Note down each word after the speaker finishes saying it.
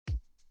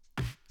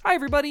Hi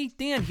everybody,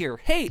 Dan here.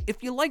 Hey,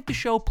 if you like the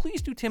show,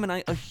 please do Tim and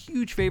I a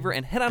huge favor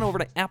and head on over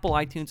to Apple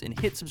iTunes and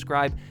hit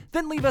subscribe,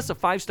 then leave us a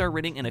 5-star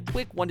rating and a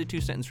quick 1 to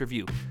 2 sentence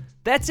review.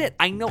 That's it.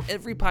 I know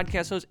every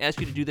podcast host asks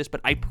you to do this, but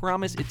I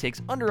promise it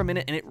takes under a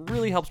minute and it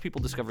really helps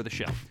people discover the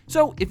show.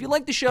 So if you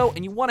like the show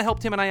and you want to help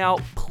Tim and I out,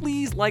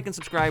 please like and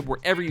subscribe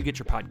wherever you get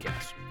your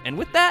podcasts. And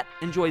with that,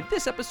 enjoy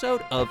this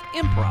episode of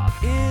Improv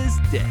is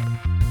Dead.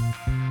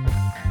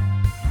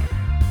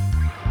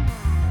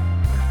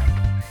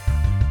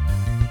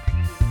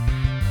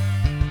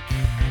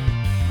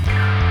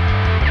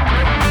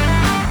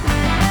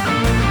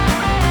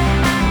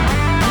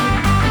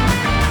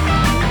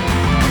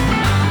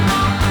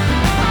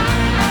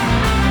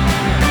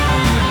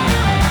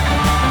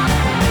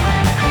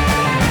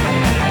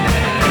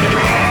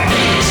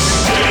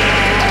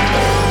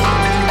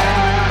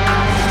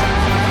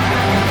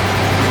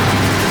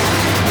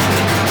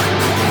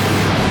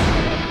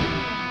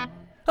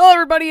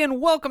 Everybody,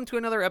 and welcome to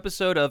another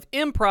episode of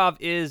Improv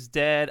is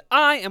Dead.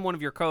 I am one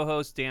of your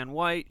co-hosts, Dan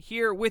White,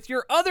 here with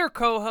your other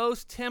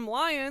co-host, Tim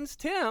Lyons.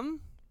 Tim,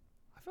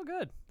 I feel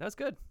good. That was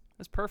good.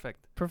 That's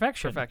perfect.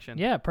 Perfection.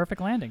 Yeah,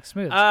 perfect landing.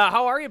 Smooth.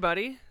 How are you,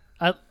 buddy?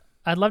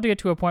 I'd love to get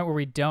to a point where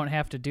we don't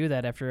have to do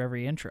that after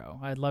every intro.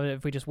 I'd love it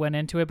if we just went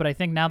into it, but I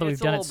think now that we've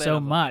done it so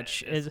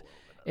much,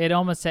 it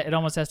almost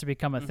has to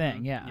become a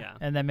thing. Yeah.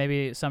 And then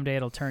maybe someday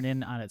it'll turn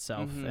in on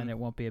itself, and it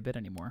won't be a bit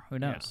anymore. Who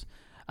knows?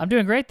 Yeah. I'm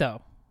doing great,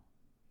 though.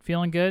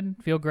 Feeling good,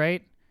 feel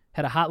great.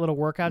 Had a hot little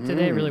workout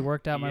today. Really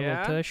worked out my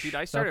little tush. Dude,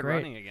 I started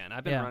running again.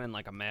 I've been running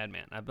like a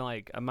madman. I'm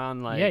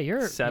on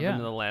 7 of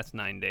the last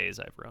 9 days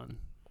I've run.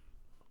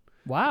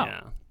 Wow.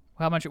 Yeah.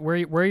 How much? Where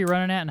are you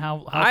running at, and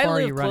how far are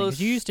you running? Because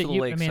you used to.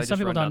 Some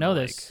people don't know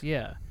this.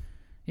 Yeah.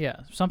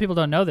 Some people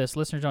don't know this.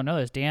 Listeners don't know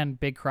this. Dan,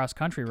 big cross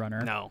country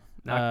runner. No,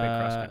 not big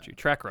cross country.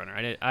 Track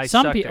runner. I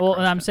some sucked people. At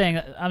And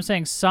I'm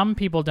saying some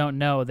people don't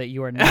know that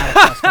you are not a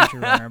cross country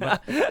runner,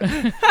 but.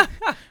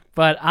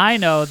 But I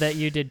know that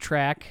you did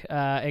track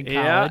in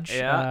college.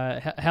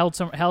 Held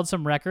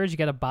some records. You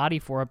got a body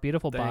for it.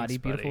 Beautiful body,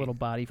 beautiful little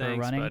body for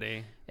running.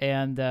 Buddy.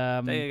 And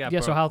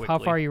so how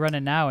far are you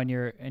running now in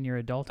your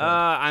adulthood?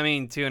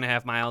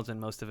 2.5 miles,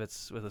 and most of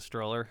it's with a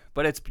stroller.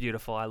 But it's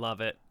beautiful. I love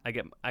it. I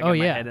got my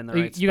head in the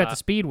right spot. You got the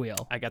speed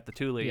wheel. I got the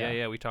Thule.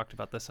 Yeah. We talked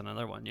about this on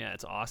another one. Yeah,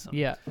 it's awesome.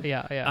 Yeah.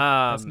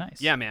 That's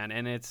nice. Yeah, man,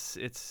 and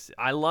it's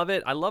I love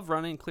it. I love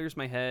running. Clears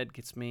my head,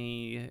 gets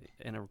me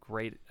in a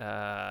great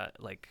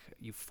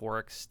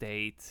euphoric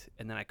state,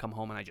 and then I come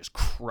home and I just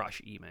crush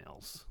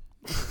emails.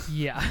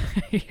 Yeah.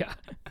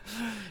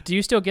 Do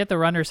you still get the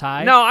runner's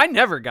high? No, I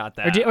never got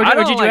that. Or did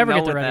you ever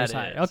get the runner's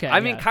high? Okay. I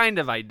mean, kind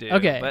of I do.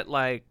 Okay. But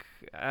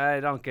I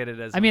don't get it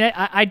as I mean,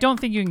 I don't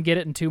think you can get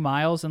it in 2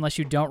 miles unless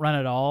you don't run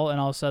at all, and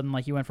all of a sudden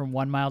you went from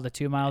 1 mile to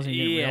 2 miles and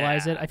you didn't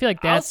realize it. I feel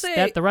like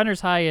the runner's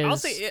high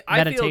is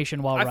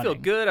meditation while running. I feel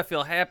good, I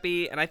feel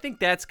happy, and I think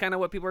that's kind of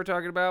what people are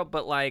talking about,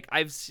 but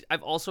I've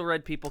also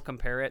read people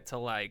compare it to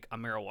a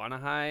marijuana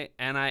high,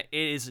 and it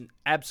is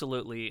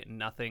absolutely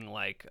nothing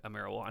like a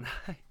marijuana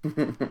high.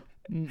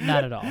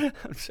 Not at all.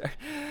 I'm sorry.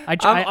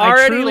 I'm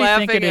already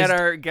laughing at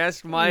our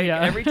guest Mike. Yeah.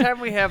 Every time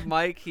we have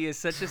Mike, he is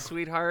such a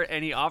sweetheart,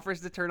 and he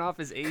offers to turn off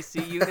his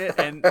AC unit,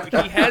 and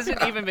he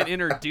hasn't even been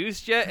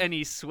introduced yet, and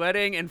he's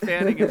sweating and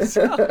fanning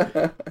himself.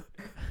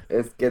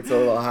 It gets a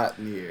little hot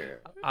in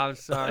here. I'm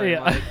sorry,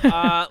 Mike.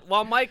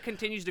 While Mike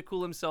continues to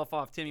cool himself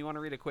off, Tim, you want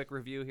to read a quick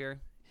review here?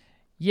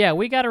 Yeah,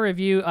 we got a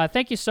review.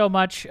 Thank you so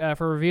much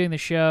for reviewing the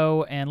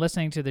show and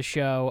listening to the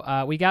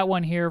show. We got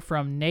one here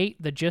from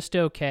Nate, the Just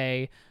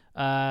Okay.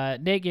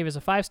 Nate gave us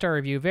a 5-star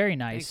review. Very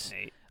nice.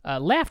 Thanks,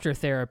 Nate. Laughter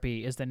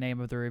Therapy is the name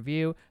of the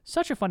review.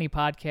 Such a funny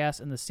podcast,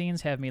 and the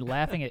scenes have me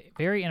laughing at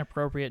very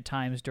inappropriate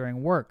times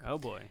during work. Oh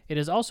boy. It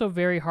is also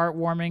very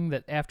heartwarming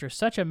that after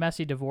such a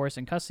messy divorce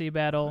and custody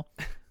battle,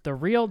 the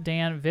reason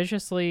Dan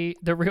viciously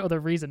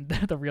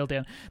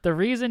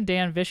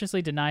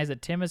denies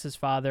that Tim is his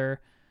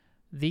father.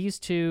 These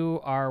two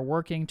are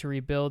working to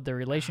rebuild their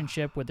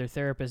relationship with their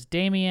therapist,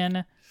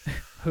 Damien,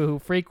 who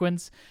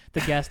frequents the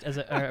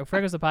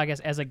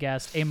podcast as a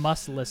guest. A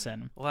must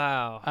listen.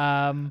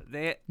 Wow.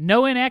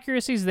 No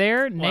inaccuracies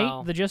there.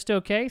 Nate, the Just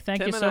Okay.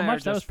 Thank you so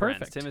much. That was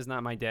perfect. Tim is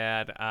not my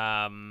dad,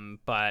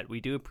 but we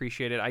do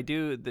appreciate it. I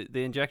do.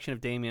 The injection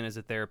of Damien as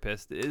a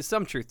therapist is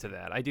some truth to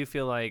that. I do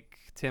feel like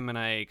Tim and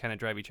I kind of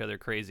drive each other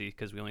crazy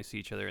because we only see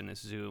each other in this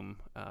Zoom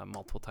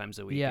multiple times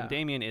a week. Yeah. And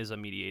Damien is a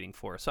mediating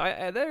force. So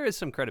there is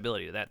some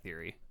credibility to that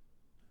theory.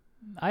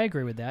 I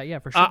agree with that. Yeah,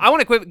 for sure. I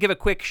want to give a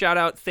quick shout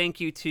out. Thank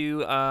you to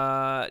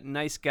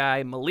nice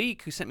guy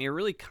Malik, who sent me a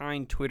really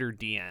kind Twitter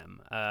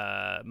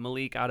DM.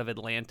 Malik out of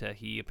Atlanta.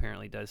 He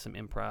apparently does some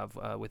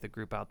improv with a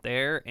group out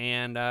there,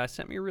 and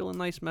sent me a really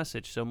nice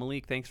message. So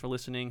Malik, thanks for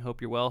listening.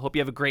 Hope you're well. Hope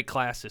you have a great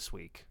class this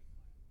week.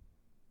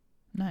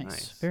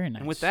 Nice. Very nice.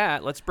 And with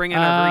that, let's bring in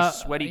our very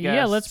sweaty guests.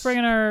 Yeah, let's bring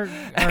in our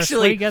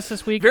sweaty guests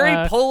this week.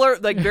 Very polar,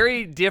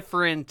 very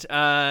different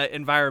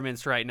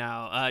environments right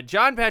now.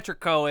 John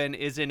Patrick Cohen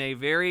is in a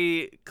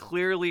very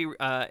clearly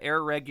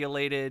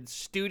air-regulated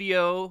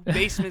studio,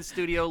 basement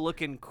studio,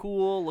 looking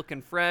cool,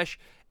 looking fresh.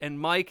 and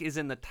Mike is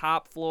in the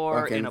top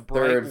floor fucking in a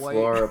bright third white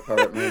floor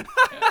apartment,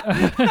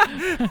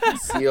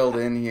 sealed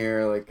in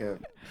here like a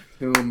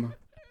tomb.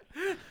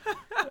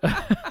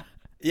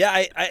 Yeah,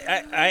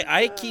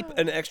 I keep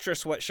an extra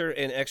sweatshirt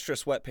and extra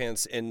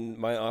sweatpants in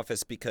my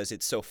office because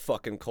it's so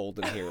fucking cold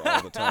in here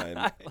all the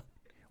time.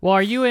 Well,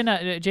 are you in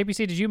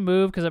JPC? Did you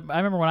move? Because I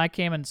remember when I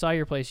came and saw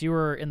your place, you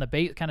were in the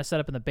kind of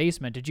set up in the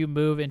basement. Did you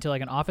move into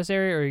like an office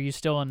area, or are you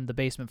still on the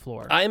basement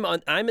floor? I'm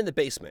in the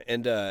basement,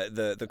 and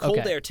the cold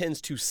air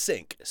tends to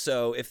sink.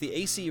 So if the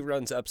AC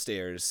runs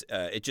upstairs,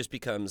 it just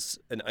becomes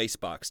an ice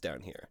box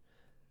down here.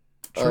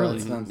 Oh,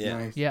 that sounds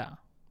nice. Yeah.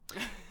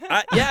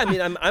 I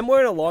mean, I'm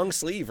wearing a long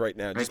sleeve right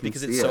now just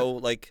because it's so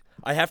like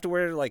I have to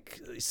wear like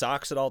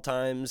socks at all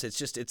times. It's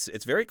just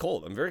it's very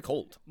cold. I'm very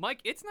cold.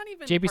 Mike, it's not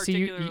even JPC,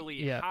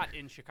 particularly hot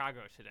in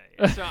Chicago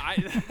today. So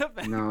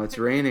No, it's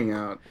raining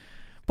out.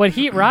 But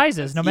heat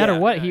rises no matter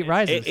what. Heat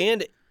rises.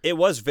 And it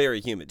was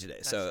very humid today,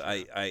 so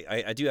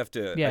I do have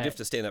to I do have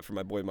to stand up for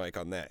my boy Mike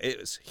on that. It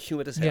was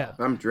humid as hell.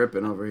 Yeah. I'm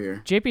dripping over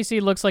here.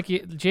 JPC looks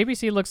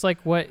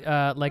like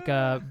what like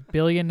a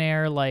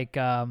billionaire like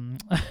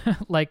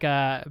like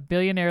a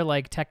billionaire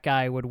like tech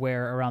guy would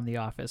wear around the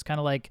office, kind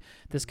of like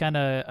this kind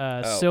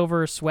of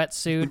silver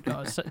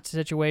sweatsuit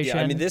situation.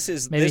 Yeah, I mean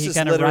he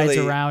kind of rides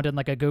around in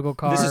like a Google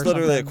car. This is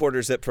literally a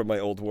quarter zip from my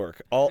old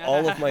work.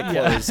 All of my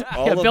clothes,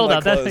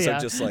 are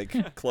just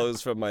like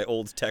clothes from my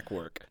old tech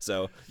work.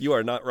 So you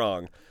are not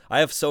wrong. I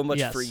have so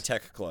much free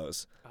tech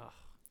clothes.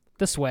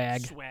 The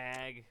swag.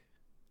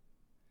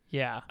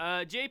 Yeah.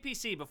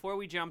 JPC, before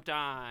we jumped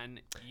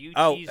on, you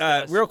teased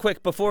us. Real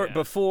quick,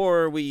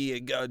 before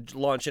we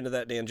launch into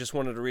that, Dan, just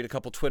wanted to read a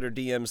couple Twitter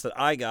DMs that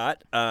I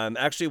got.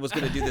 Actually was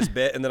going to do this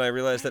bit, and then I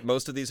realized that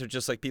most of these are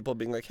just like people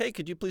being like, hey,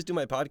 could you please do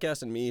my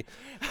podcast? And me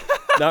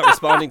not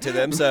responding to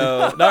them.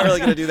 So not really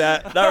going to do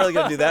that. Not really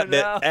going to do that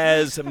bit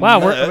as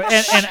much.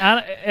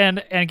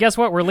 And guess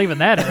what? We're leaving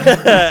that in.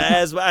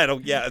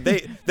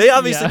 They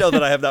obviously know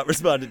that I have not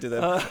responded to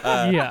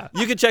them.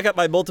 You can check out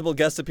my multiple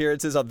guest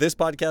appearances on this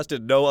podcast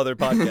and no other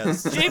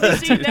podcasts.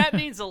 JPC, that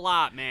means a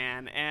lot,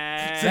 man.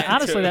 And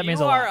honestly, that means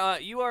a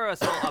lot. You are a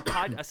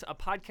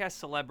podcast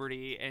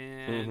celebrity,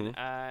 and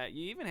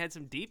you even had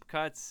some deep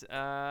cuts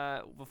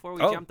before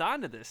we jumped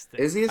onto this thing.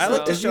 Is he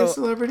a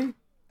celebrity?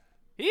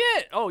 He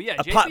is. Oh yeah,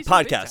 a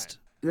podcast.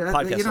 Yeah,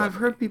 podcast I've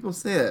heard people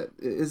say that.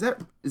 Is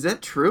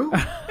that true?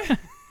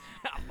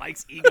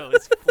 Mike's ego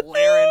is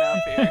flaring up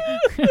here.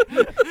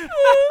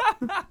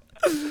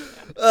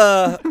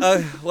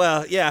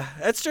 Well, yeah,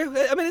 that's true.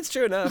 I mean, it's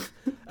true enough.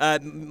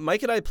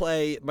 Mike and I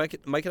play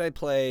Magic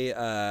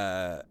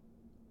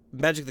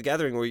the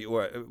Gathering,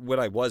 or when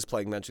I was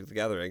playing Magic the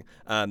Gathering,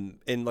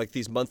 in like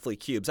these monthly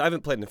cubes. I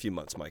haven't played in a few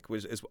months, Mike,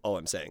 which is all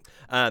I'm saying.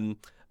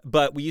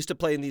 But we used to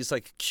play in these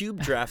like cube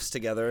drafts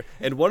together,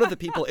 and one of the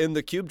people in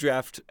the cube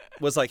draft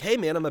was like, "Hey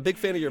man, I'm a big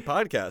fan of your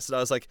podcast," and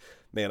I was like,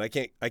 "Man, I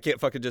can't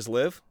fucking just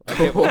live. I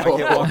can't walk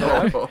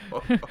around."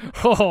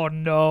 Oh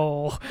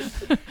no,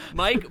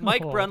 Mike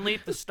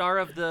Brunleap, the star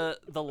of the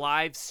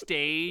live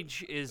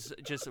stage, is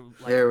just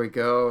like, there we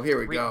go.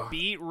 Here we go.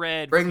 Beat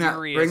red. Bring that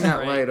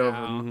light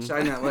over.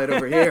 Shine that light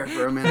over here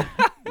for a minute.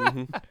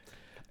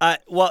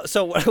 Well,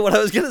 so what I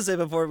was going to say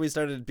before we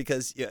started,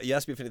 because you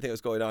asked me if anything was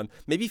going on,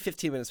 maybe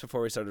 15 minutes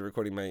before we started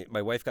recording,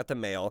 my wife got the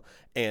mail,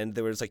 and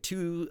there was like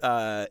 2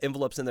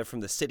 envelopes in there from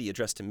the city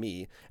addressed to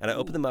me, and I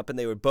opened them up, and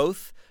they were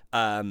both,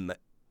 Chicago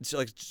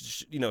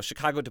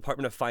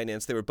Department of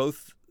Finance. They were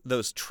both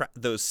those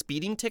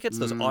speeding tickets,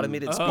 those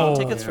automated speeding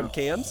tickets from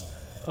CAMS.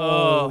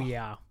 Oh,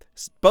 yeah.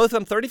 Both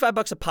of them,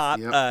 $35 a pop.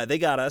 Yep. They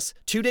got us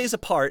 2 days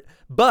apart,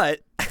 but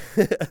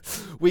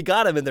we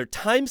got them and they're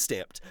time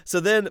stamped. So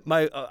then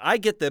I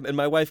get them and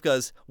my wife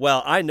goes,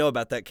 "Well, I know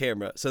about that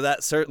camera, so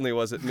that certainly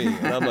wasn't me."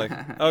 And I'm like,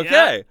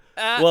 "Okay,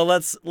 well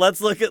let's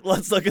look at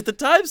the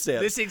timestamp."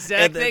 This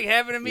exact thing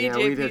happened to me,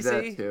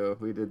 JPC.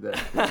 We did that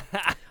too.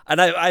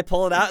 And I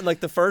pull it out, and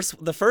like the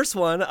first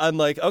one, I'm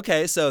like,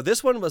 okay, so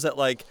this one was it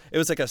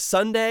was like a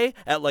Sunday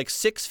at like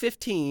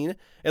 6:15,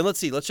 and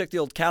let's check the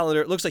old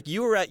calendar. It looks like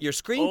you were at your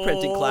screen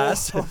printing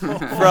class from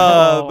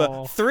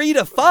 3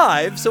 to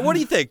 5. So what do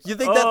you think? You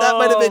think that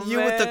might have been you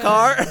with the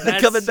car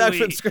coming back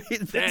from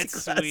screen printing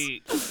class? That's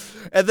sweet.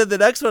 And then the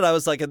next one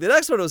was at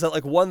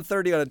like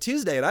 1:30 on a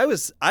Tuesday, and I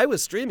was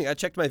streaming. I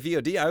checked my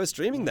VOD. I was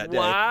streaming that day.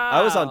 Wow.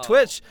 I was on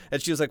Twitch,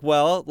 and she was like,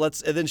 "Well,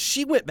 let's." And then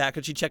she went back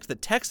and she checked the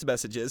text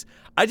messages.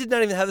 I did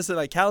not even have this in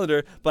my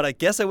calendar, but I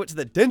guess I went to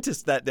the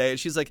dentist that day, and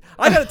she's like,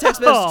 "I got a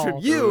text message from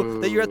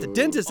you that you're at the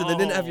dentist and they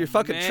didn't have your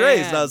fucking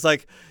trays." And I was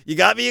like, "You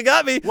got me."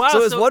 Wow, so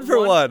it was 1 for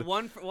 1.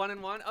 1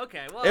 and 1.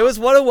 Okay, well, it was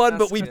 1 and 1,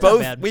 but we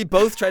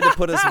both tried to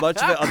put as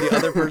much of it on the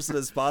other person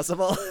as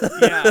possible.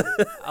 Yeah.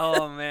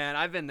 Oh man,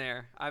 I've been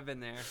there.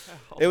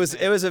 Oh, it was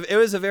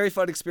a very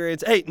fun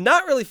experience. Hey,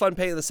 not really fun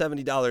paying the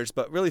 $70,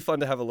 but really fun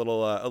to have a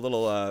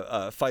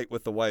little fight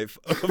with the wife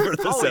over the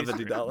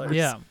 $70.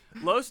 Yeah.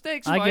 Low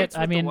stakes fights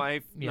with the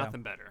wife,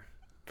 nothing better.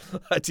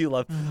 I do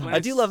love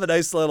a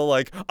nice little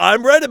like,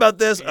 I'm right about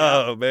this.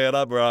 Yeah. Oh man,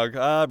 I'm wrong.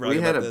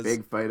 We had a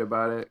big fight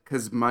about it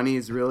because money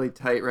is really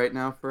tight right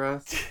now for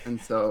us,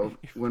 and so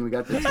when we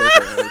got the ticket,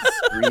 I was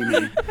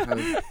screaming. I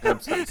was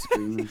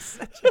absolutely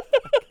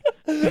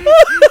screaming.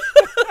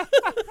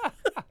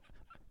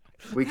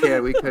 We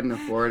couldn't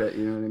afford it.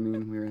 You know what I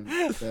mean? We were in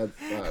a bad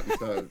spot, and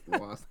so I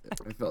lost it.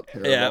 I felt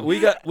terrible. Yeah, we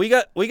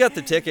got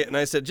the ticket, and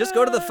I said, just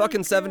go to the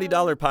fucking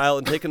 $70 pile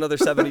and take another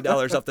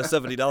 $70 off the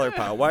 $70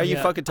 pile. Why are you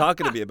fucking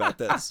talking to me about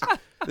this?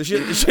 There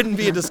shouldn't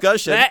be a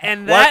discussion.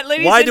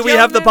 Why do we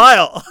have the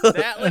pile?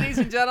 That, ladies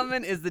and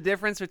gentlemen, is the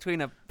difference between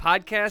a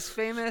podcast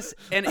famous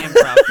and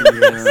improv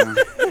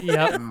famous.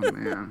 Yep. Oh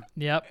man.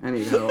 Yep. I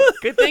need help.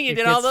 Good thing you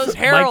did all those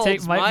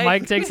heralds, Mike.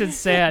 Mike takes it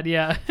sad.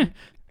 Yeah.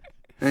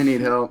 I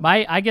need help.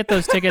 I get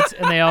those tickets,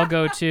 and they all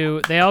go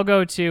to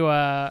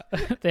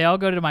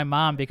my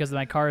mom because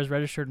my car is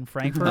registered in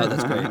Frankfurt. Oh,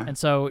 that's great. And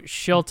so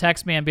she'll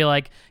text me and be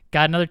like,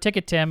 "Got another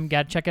ticket, Tim.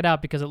 Got to check it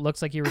out because it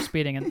looks like you were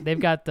speeding." And they've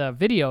got the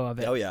video of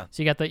it. Oh yeah.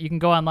 So you can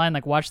go online,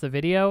 like watch the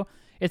video.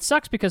 It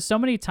sucks because so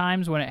many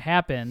times when it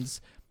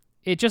happens,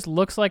 it just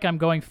looks like I'm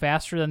going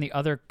faster than the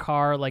other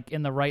car, like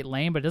in the right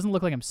lane, but it doesn't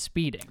look like I'm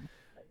speeding.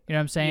 You know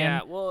what I'm saying?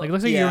 Yeah, well, like it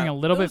looks like you're going a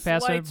little bit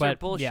faster, lights but are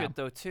bullshit yeah.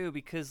 though too,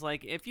 because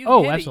like if you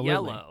hit absolutely. a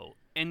yellow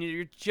and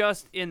you're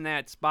just in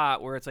that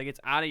spot where it's like it's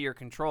out of your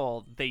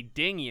control, they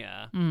ding you,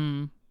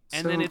 and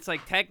then it's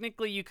like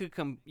technically you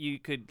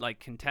could like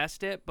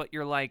contest it, but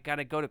you're like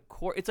gotta go to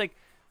court. It's like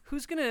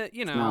who's gonna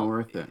It's not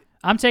worth it.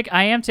 I'm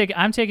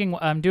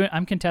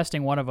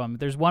contesting one of them.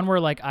 There's one where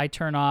like I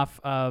turn off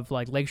of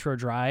like Lakeshore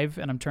Drive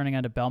and I'm turning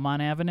onto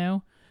Belmont Avenue.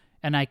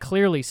 And I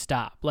clearly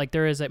stop. Like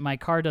there is my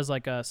car does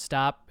like a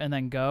stop and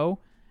then go,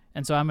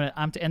 and so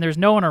and there's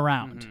no one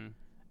around,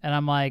 and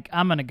I'm like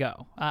I'm gonna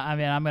go.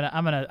 I'm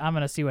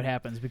gonna see what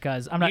happens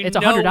because I'm not. It's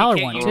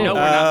 $100 one too. We're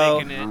not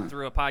making it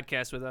through a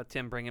podcast without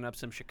Tim bringing up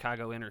some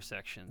Chicago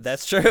intersections.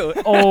 That's true.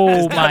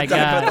 Oh my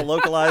god! The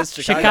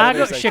localized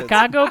Chicago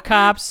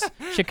cops,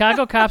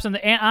 and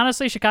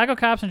honestly, Chicago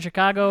cops and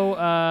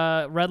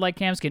Chicago red light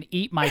cams can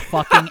eat my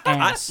fucking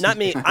ass. Not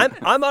me.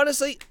 I'm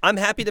honestly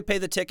happy to pay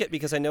the ticket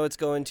because I know it's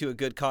going to a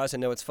good cause. I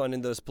know it's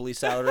funding those police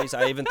salaries.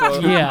 I even throw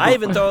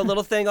a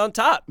little thing on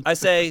top. I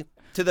say,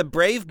 to the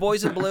brave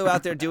boys in blue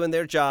out there doing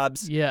their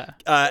jobs,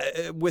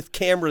 with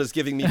cameras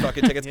giving me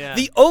fucking tickets.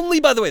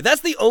 By the way,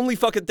 that's the only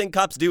fucking thing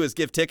cops do is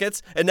give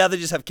tickets, and now they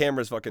just have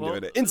cameras fucking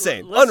doing it.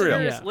 Insane.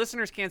 Unreal.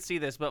 Listeners can't see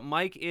this, but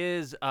Mike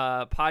is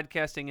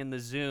podcasting in the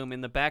Zoom. In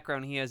the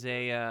background, he has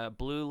a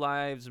Blue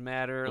Lives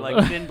Matter,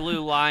 like thin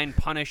blue line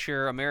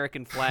Punisher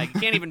American flag.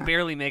 You can't even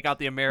barely make out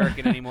the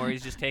American anymore.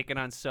 He's just taking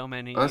on so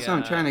many. Also,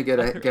 I'm trying to get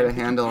a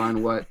handle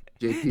on what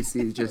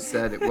JPC just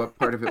said, what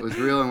part of it was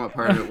real and what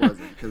part of it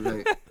wasn't,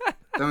 because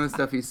some of the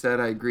stuff he said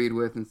I agreed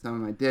with and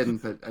some I didn't,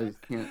 but I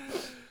just can't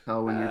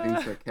tell when you're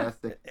being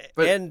sarcastic.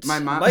 But my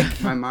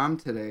mom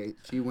today,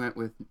 she went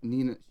with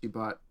Nina. She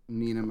bought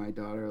Nina, my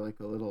daughter, like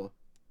a little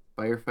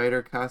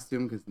firefighter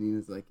costume because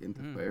Nina's like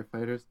into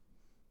firefighters,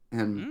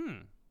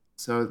 and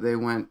so they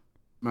went.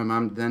 My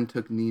mom then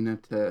took Nina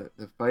to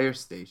the fire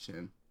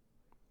station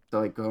to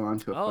like go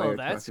onto a fire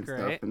truck and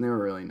stuff, and they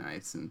were really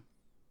nice. And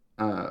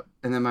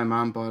then my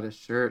mom bought a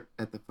shirt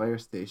at the fire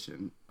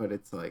station, but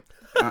it's like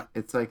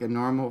a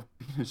normal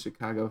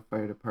Chicago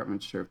Fire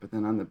Department shirt, but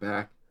then on the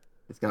back,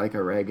 it's got like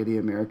a raggedy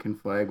American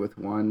flag with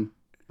one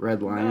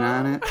red line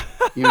on it.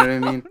 You know what I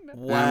mean?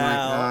 Wow. And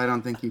I'm like, I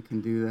don't think you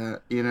can do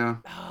that. You know?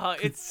 Oh,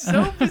 it's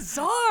so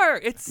bizarre.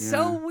 It's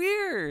so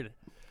weird.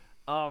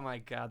 Oh my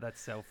god, that's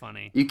so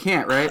funny. You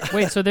can't, right?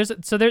 Wait, so there's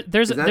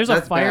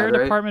a fire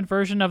department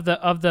version of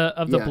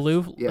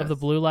the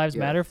Blue Lives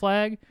Matter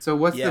flag. So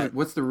what's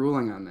the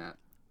ruling on that?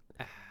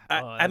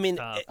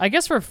 I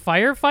guess for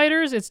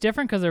firefighters it's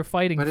different because they're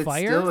fighting fire.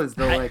 But it still is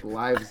the like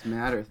Lives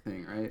Matter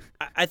thing, right?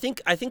 I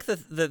think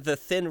the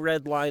thin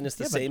red line is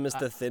the same as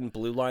the thin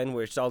blue line,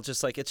 where it's all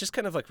just like it's just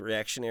kind of like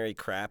reactionary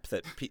crap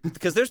that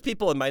because there's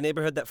people in my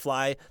neighborhood that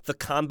fly the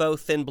combo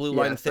thin blue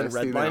line thin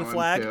red line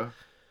flag.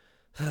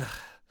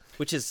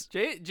 Which is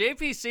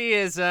JPC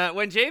is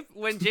when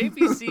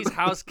JPC's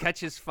house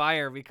catches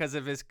fire because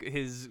of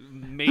his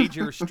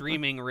major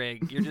streaming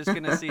rig. You're just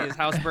gonna see his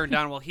house burn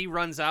down while he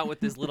runs out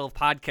with his little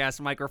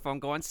podcast microphone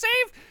going, Save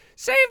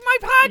my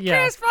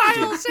podcast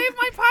file! Save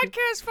my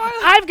podcast file!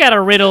 I've got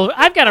a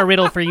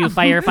riddle for you,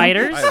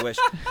 firefighters. I wish.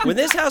 When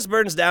this house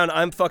burns down,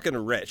 I'm fucking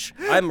rich.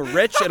 I'm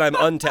rich and I'm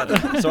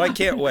untethered, so I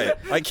can't wait.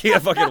 I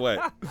can't fucking wait.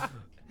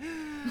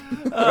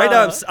 Right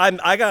now,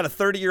 I got a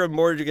 30-year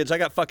mortgage. I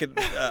got fucking.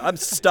 I'm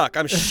stuck.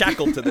 I'm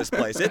shackled to this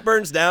place. It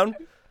burns down.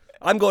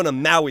 I'm going to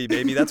Maui,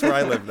 baby. That's where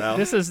I live now.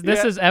 This is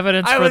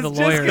evidence for the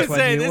lawyers.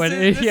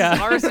 This is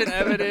arson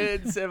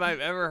evidence if I've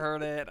ever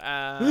heard it.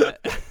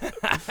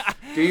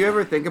 Do you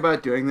ever think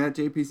about doing that,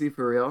 JPC,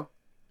 for real?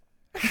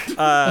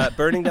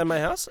 Burning down my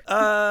house?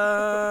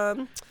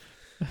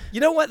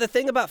 You know what? The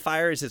thing about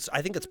fire is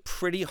I think it's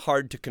pretty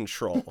hard to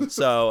control.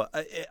 So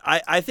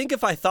I think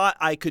if I thought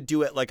I could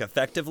do it like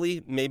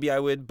effectively, maybe I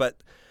would, but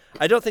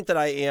I don't think that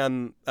I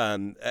am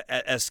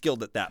as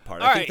skilled at that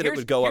part. I think that it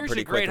would go up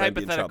pretty quick. Here's a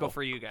great hypothetical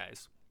for you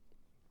guys.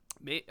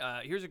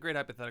 Here's a great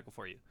hypothetical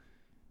for you.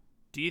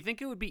 Do you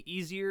think it would be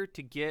easier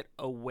to get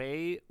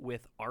away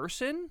with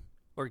arson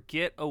or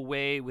get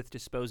away with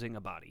disposing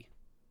a body?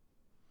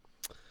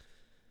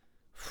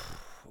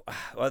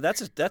 Well,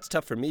 that's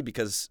tough for me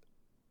because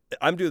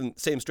I'm doing the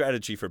same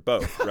strategy for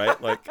both,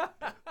 right? Like,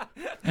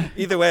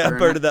 either way, I'm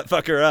burning that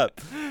fucker up.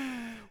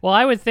 Well,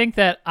 I would think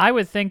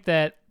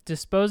that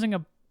disposing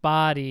a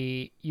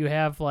body, you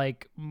have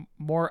like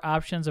more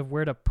options of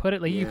where to put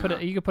it. Like you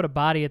could put a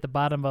body at the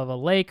bottom of a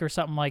lake or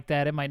something like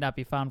that. It might not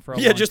be found for a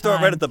long time. Just throw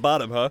it right at the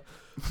bottom, huh?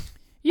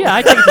 Yeah,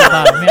 I take it to the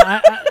bottom.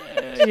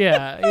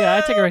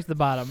 I take it right to the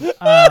bottom.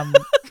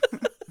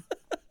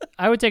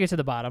 I would take it to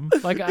the bottom.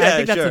 Like I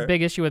think that's a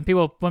big issue when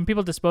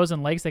people dispose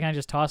in lakes. They kind of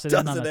just toss it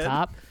in on the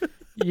top.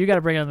 You got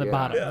to bring it on the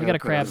bottom. You got to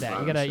crab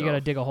that. You got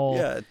to dig a hole.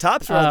 Yeah,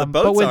 tops where all the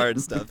boats are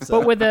and stuff.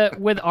 So. But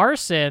with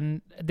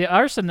arson,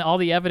 all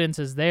the evidence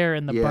is there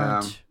in the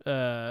burnt,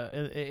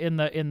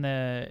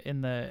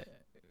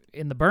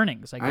 in the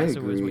burnings. I guess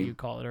it was what you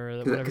call it, or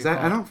whatever. Because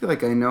I don't feel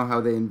like I know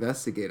how they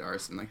investigate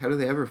arson. Like, how do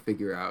they ever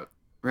figure out?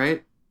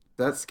 Right?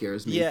 That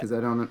scares me because I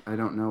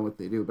don't know what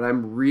they do, but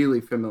I'm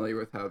really familiar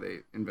with how they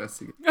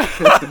investigate.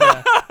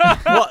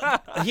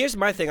 Well, here's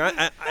my thing.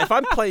 If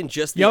I'm playing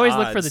just the you always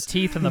odds, look for the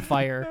teeth in the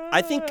fire.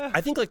 I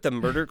think like the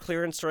murder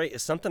clearance rate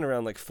is something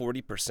around like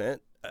 40%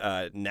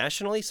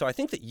 nationally. So I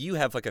think that you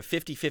have like a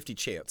 50-50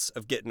 chance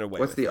of getting away.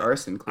 What's the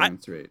arson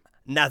clearance rate?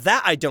 Now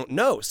that I don't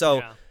know.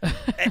 So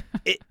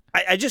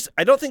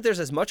I don't think there's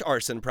as much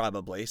arson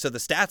probably. So the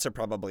stats are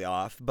probably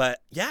off. But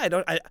yeah,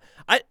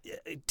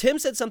 Tim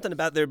said something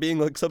about there being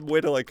like some way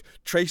to like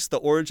trace the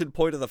origin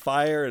point of the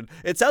fire, and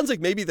it sounds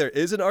like maybe there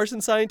is an arson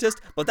scientist,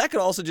 but that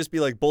could also just be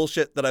like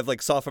bullshit that I've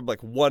like saw from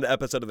like one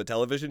episode of a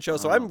television show.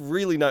 So I'm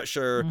really not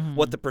sure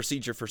what the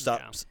procedure for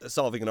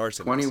solving an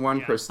arson is.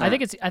 21%. I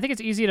think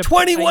it's easy to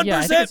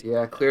 21%.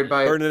 Yeah, cleared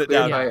by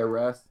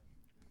arrest.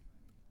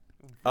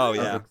 Oh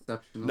yeah.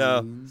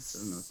 No.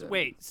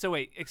 Wait.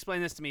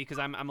 Explain this to me because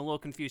I'm a little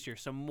confused here.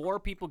 So more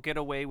people get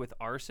away with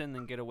arson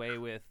than get away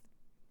with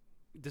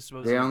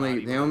disposing.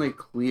 They only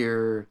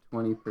clear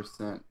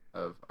 20%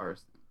 of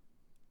arson.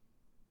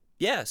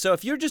 Yeah. So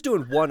if you're just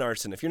doing one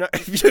arson, if you're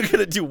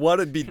gonna do one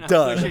and be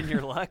done, pushing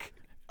your luck.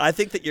 I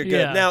think that you're good.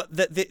 Yeah. Now,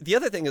 the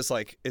other thing is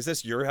like, is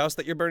this your house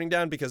that you're burning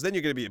down? Because then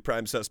you're going to be a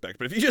prime suspect.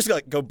 But if you just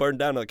like go burn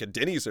down like a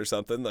Denny's or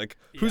something, like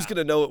who's going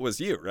to know it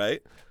was you,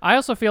 right? I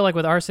also feel like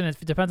with arson, it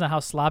depends on how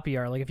sloppy you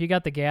are. Like if you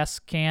got the gas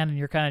can and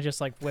you're kind of just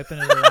like whipping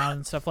it around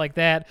and stuff like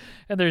that,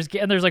 and there's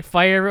like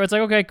fire, it's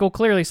like, okay, cool.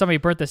 Clearly somebody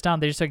burnt this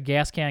down. They just took a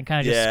gas can and kind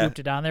of just scooped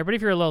it down there. But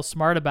if you're a little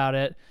smart about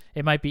it,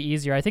 it might be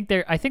easier. I think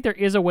there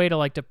is a way to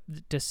like to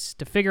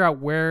figure out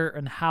where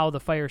and how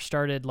the fire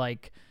started.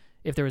 Like,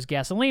 if there was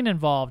gasoline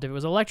involved, if it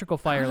was electrical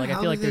fire, like I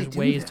feel like there's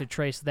ways to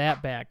trace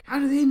that back. How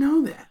do they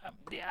know that?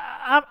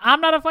 I'm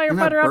not a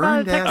firefighter. I'm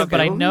not a detective,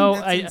 but I know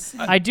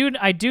I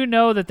do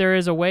know that there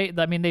is a way.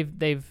 I mean,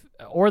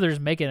 or there's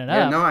making it up.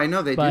 Yeah, no, I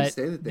know they do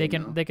say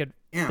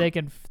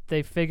that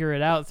they figure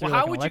it out through.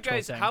 Well,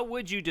 how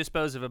would you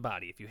dispose of a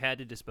body if you had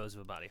to dispose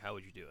of a body? How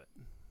would you do it?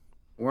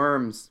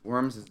 Worms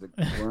is the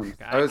worms.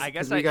 I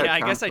guess I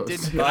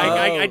didn't.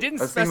 I didn't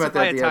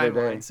specify a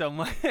timeline so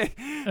much.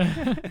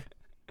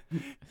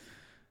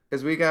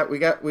 Because we got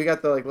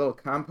the like little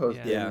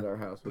compost bin at our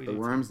house with the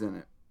worms in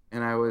it,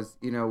 and I was,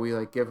 we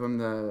like give them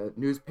the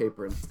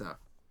newspaper and stuff,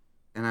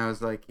 and I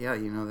was like, yeah,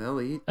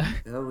 they'll eat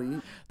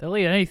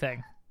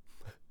anything.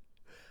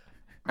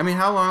 I mean,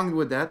 how long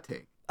would that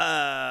take?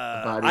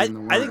 I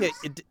think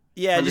it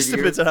just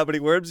depends on how many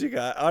worms you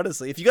got.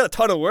 Honestly, if you got a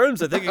ton of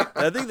worms, I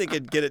think they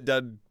could get it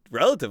done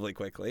relatively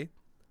quickly.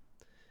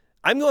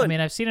 I mean,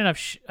 I've seen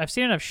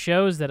enough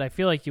shows that I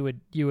feel like you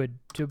would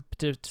to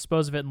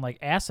dispose of it in like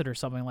acid or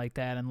something like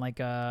that, and like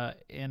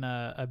in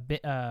a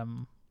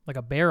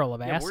barrel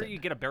of acid. Where do you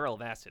get a barrel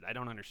of acid? I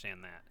don't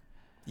understand that.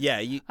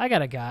 Yeah, I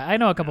got a guy. I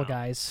know a couple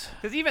guys.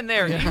 Because even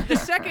there, the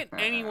second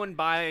anyone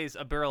buys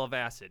a barrel of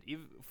acid,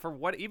 even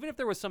if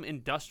there was some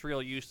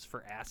industrial use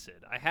for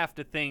acid, I have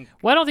to think.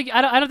 Well, I don't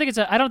think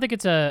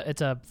it's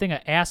a thing of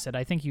acid.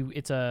 I think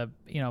it's a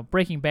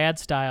Breaking Bad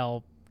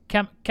style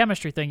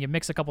chemistry thing. You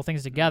mix a couple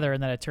things together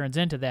and then it turns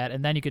into that,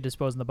 and then you could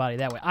dispose of the body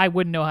that way. I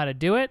wouldn't know how to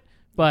do it,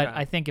 but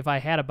I think if I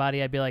had a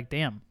body, I'd be like,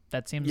 damn,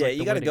 that seems like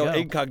you got to go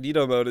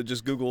incognito mode and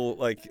just Google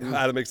like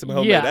how to make some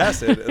homemade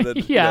acid and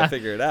then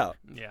figure it out.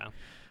 Yeah.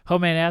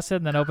 Homemade acid,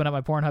 and then open up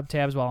my Pornhub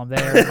tabs while I'm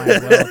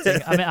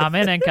there. I'm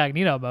in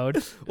incognito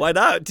mode. Why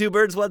not? 2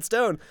 birds, 1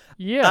 stone.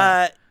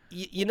 Yeah.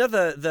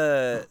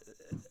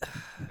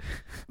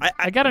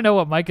 I got to know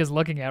what Mike is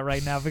looking at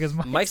right now because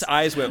Mike's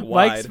eyes went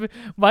wide.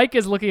 Mike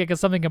is looking at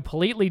something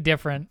completely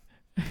different.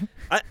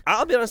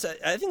 I'll be honest.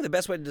 I think the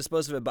best way to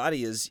dispose of a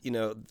body is,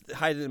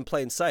 hide it in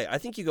plain sight. I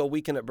think you go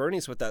Weekend at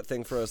Bernie's with that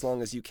thing for as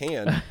long as you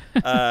can,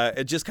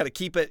 and just kind of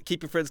keep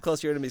your friends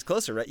close, your enemies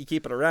closer, right? You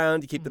keep it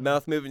around, you keep the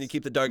mouth moving, you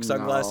keep the dark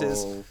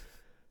sunglasses.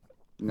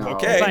 No.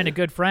 Okay. Find a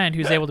good friend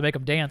who's able to make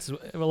them dance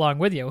along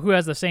with you, who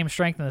has the same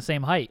strength and the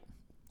same height.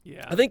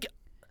 Yeah. I think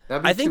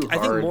I think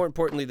more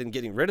importantly than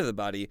getting rid of the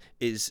body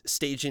is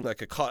staging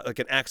like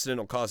an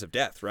accidental cause of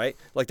death, right?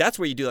 Like that's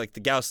where you do like the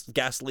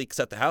gas leak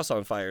set the house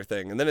on fire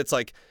thing, and then it's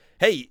like,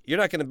 hey, you're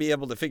not going to be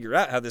able to figure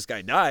out how this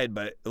guy died,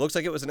 but it looks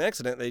like it was an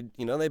accident. They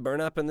burn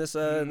up in this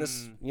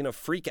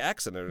freak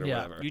accident or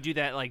whatever. You do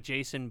that like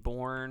Jason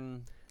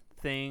Bourne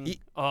thing.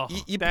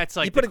 That's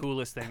like the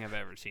coolest thing I've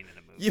ever seen in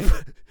a movie.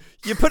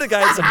 You put a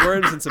guy in some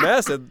worms and some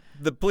acid,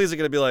 the police are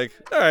going to be like,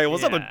 all right, well,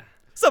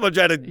 someone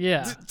tried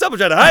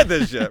to hide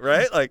this shit,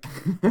 right? Like,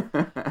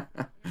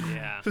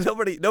 yeah,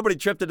 nobody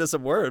tripped into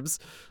some worms.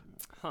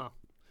 Huh.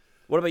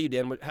 What about you,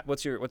 Dan?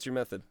 What's your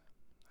method?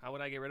 How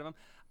would I get rid of them?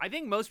 I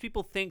think most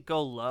people think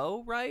go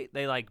low, right?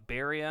 They like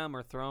bury them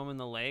or throw them in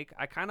the lake.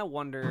 I kind of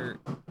wonder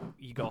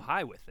you go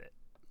high with it.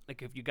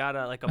 Like if you got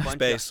a bunch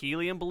of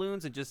helium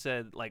balloons and just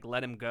said like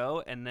let him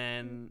go, and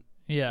then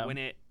when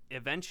it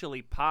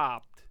eventually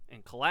popped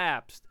and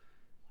collapsed,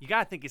 you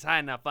gotta think he's high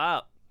enough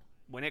up.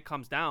 When it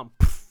comes down,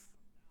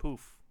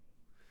 poof.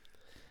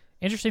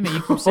 Interesting that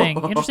you keep saying.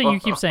 Interesting you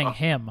keep saying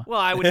him. Well,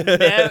 I would.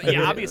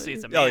 Obviously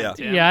it's a man. Oh, yeah.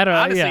 Tim. Yeah, I don't.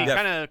 Honestly, yeah.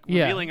 kind of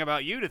revealing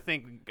about you to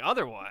think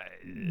otherwise.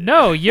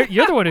 No, you're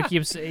the one who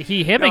keeps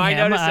hemming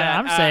him.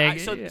 I'm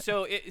saying.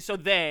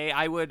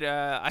 I would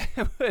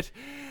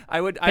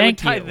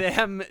tie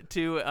them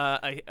to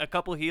a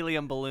couple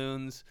helium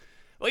balloons.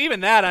 Well,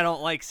 even that, I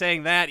don't like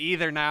saying that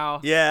either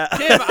now. Yeah.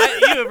 Tim,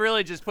 you have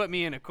really just put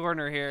me in a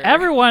corner here.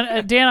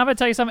 Everyone, Dan, I'm going to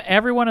tell you something.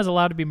 Everyone is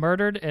allowed to be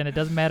murdered, and it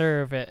doesn't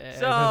matter if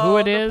who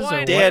it is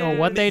or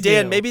what they do.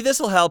 Dan, maybe this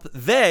will help.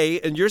 They,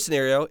 in your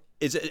scenario,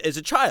 is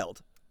a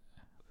child.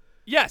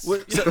 Yes.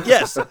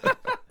 Yes.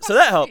 So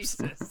that helps.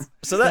 Jesus.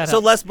 So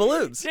less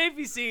balloons.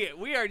 JPC,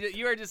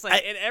 you are just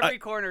like in every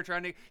corner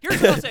trying to.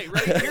 Here's what I'll say.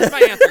 Right? Here's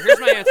my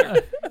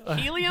answer.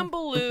 Helium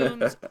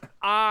balloons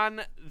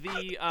on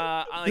the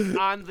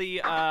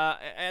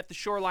at the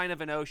shoreline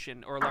of an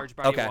ocean or a large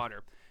body of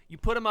water. You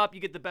put them up,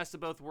 you get the best of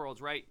both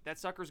worlds, right? That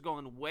sucker's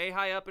going way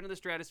high up into the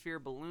stratosphere.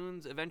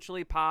 Balloons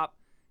eventually pop,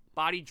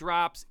 body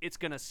drops. It's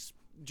gonna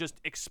just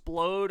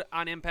explode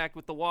on impact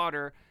with the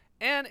water.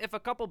 And if a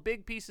couple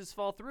big pieces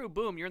fall through,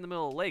 boom, you're in the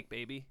middle of the lake,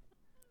 baby.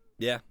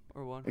 Yeah.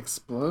 Or what?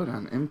 Explode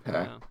on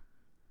impact. Yeah.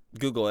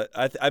 Google it.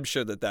 I'm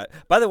sure that.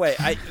 By the way,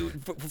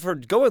 for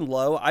going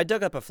low, I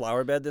dug up a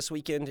flower bed this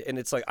weekend, and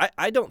it's like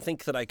I don't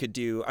think that I could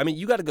do. I mean,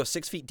 you got to go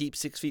 6 feet deep,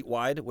 6 feet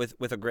wide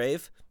with a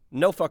grave.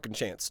 No fucking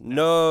chance.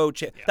 No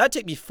chance. Yeah. That'd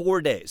take me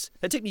 4 days.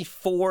 That'd take me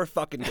 4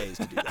 fucking days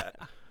to do that.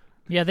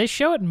 Yeah, they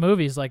show it in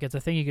movies like it's a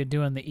thing you could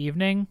do in the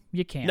evening.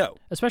 You can't. No.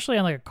 Especially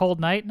on like a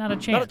cold night. Not a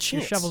chance. Not a chance.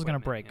 Your shovel's gonna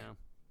break.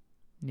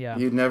 Yeah.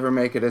 You'd never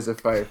make it as a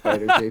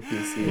firefighter,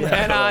 JPC.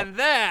 And on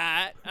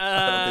that,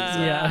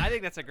 I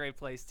think that's a great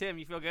place. Tim,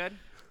 you feel good?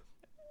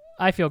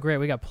 I feel great.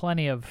 We got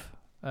plenty of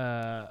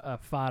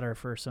fodder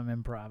for some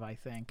improv, I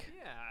think.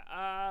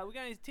 Yeah.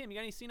 Tim, you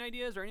got any scene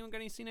ideas, or anyone got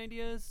any scene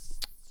ideas?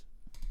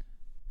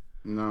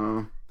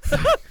 No.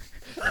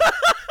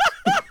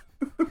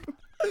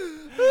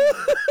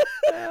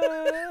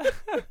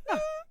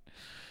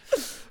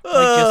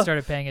 Just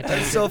started paying attention.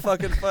 That's so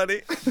fucking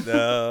funny.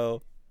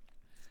 No.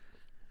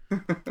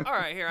 All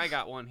right, here I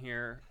got one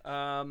here.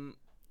 Tim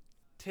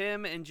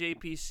and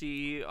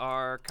JPC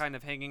are kind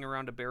of hanging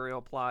around a burial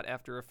plot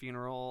after a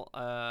funeral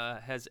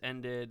has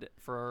ended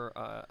for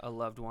a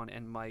loved one,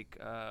 and Mike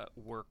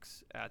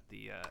works at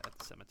the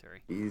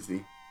cemetery.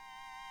 Easy.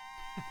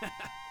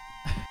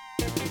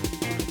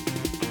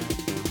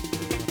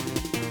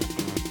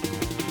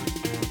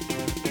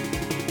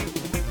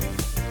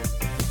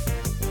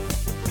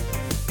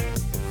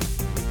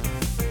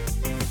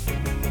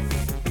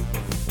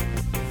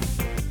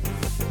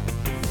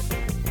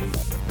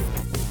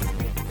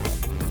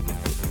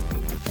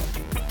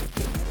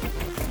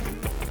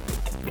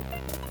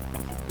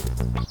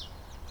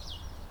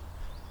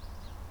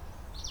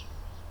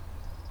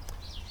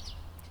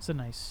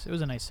 It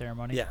was a nice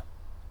ceremony. Yeah.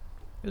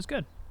 It was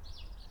good.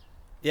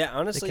 Yeah,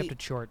 honestly, they kept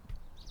it short.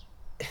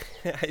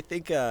 I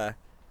think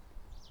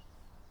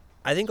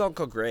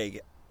Uncle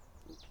Greg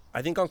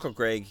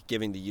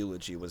giving the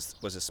eulogy was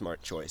a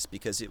smart choice,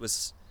 because it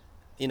was,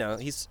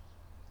 he's,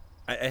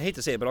 I hate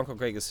to say it, but Uncle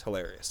Greg is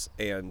hilarious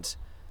and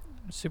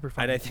super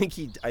fun. And I think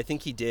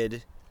he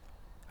did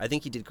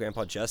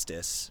Grandpa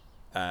justice,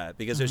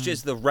 because there's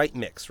just the right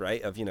mix,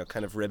 right, of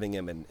kind of ribbing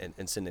him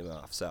and sending him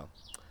off. So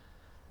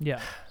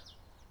yeah.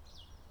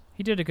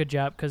 He did a good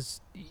job,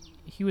 because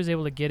he was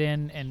able to get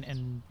in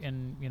and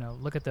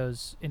look at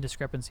those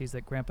indiscrepancies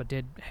that Grandpa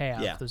did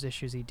have, those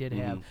issues he did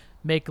have,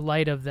 make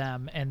light of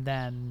them, and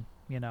then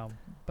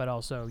but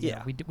also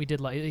we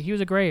did like, he was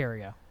a gray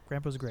area.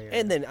 Grandpa was a gray area.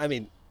 And then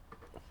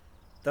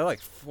there are like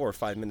 4 or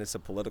 5 minutes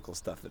of political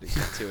stuff that he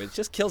did too. It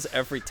just kills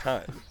every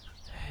time.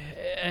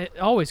 It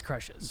always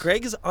crushes.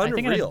 Greg is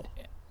unreal.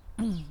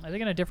 I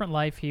think in a different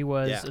life he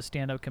was a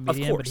stand-up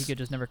comedian, but he could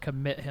just never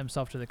commit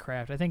himself to the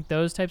craft. I think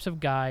those types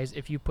of guys,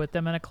 if you put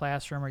them in a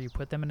classroom or you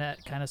put them in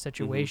that kind of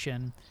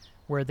situation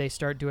where they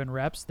start doing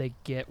reps, they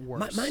get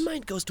worse. My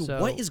mind goes to,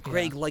 what is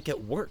Greg like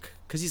at work?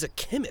 Because he's a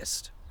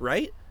chemist,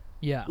 right?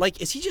 Yeah.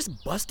 Like, is he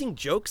just busting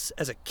jokes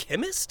as a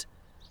chemist?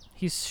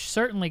 he's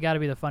certainly got to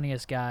be the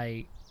funniest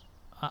guy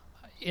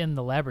in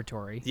the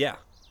laboratory. Yeah.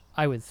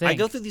 I would think. I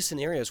go through these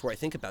scenarios where I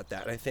think about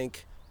that.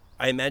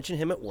 I imagine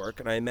him at work,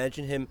 and I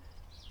imagine him.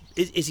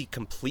 Is he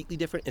completely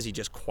different? Is he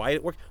just quiet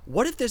at work?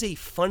 What if there's a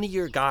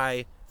funnier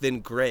guy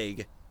than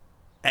Greg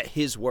at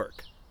his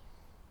work?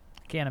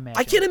 Can't imagine.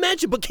 I can't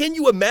imagine, but can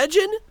you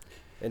imagine?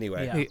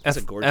 Anyway, Yeah. it's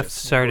a gorgeous.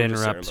 Sorry to gorgeous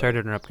interrupt. ceremony. Sorry to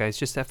interrupt, guys.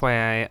 Just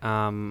FYI,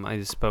 I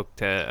just spoke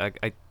to.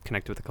 I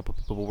connected with a couple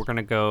people, but we're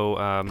gonna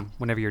go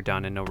whenever you're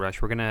done, in no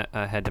rush. We're gonna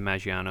head to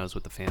Maggiano's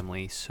with the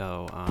family.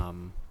 So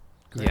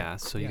yeah,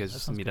 so you Yeah, guys that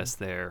just sounds meet good. us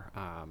there.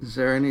 Is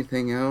there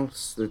anything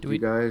else that you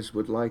guys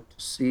would like to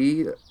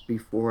see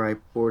before I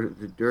pour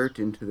the dirt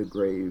into the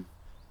grave?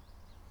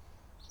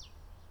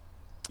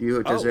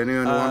 Does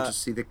anyone want to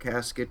see the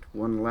casket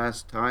one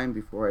last time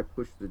before I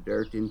push the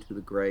dirt into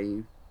the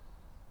grave?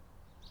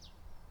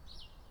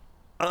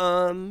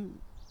 I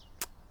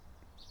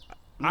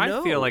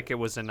No. feel like it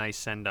was a nice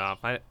send off.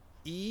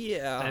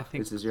 Yeah. I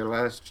think This is your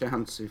last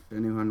chance if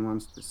anyone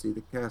wants to see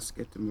the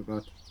casket. I'm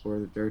about to pour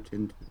the dirt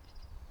into it.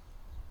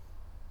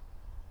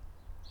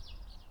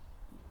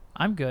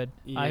 I'm good.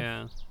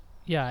 yeah.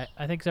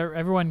 I think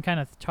everyone kind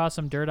of tossed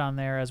some dirt on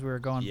there as we were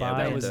going Yeah, by.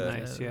 that and, was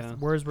nice, yeah.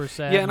 Words were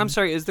said. Yeah, and I'm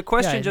sorry. Is the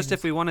question I just think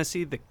if we want to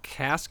see the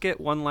casket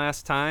one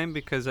last time?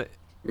 Because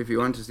If you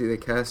want to see the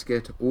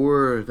casket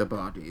or the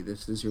body,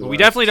 this is your we last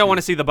definitely don't want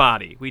to chance. see the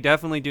body. We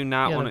definitely do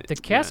not Yeah, want the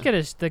casket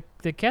is the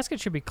casket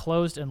should be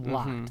closed and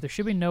locked. Mhm. There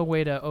should be no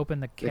way to open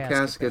the The casket.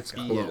 casket's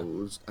back up. Yeah.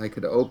 closed. I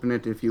could open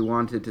it if you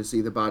wanted to see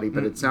the body,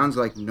 but it sounds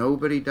like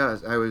nobody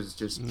does. I was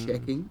just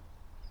checking.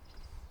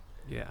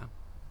 Yeah.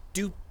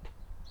 Do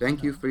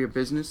Thank you for your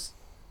business.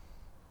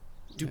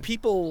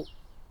 people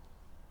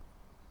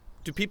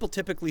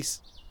typically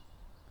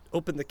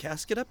open the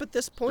casket up at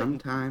this point?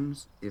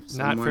 Sometimes, if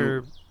Not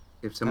someone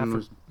for-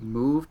 was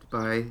moved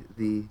by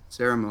the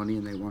ceremony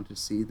and they want to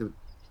see the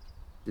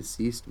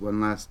deceased one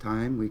last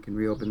time, we can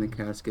reopen the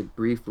casket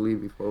briefly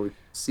before we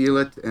seal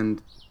it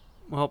and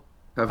Well,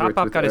 cover it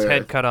Pop with got his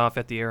head earth. cut off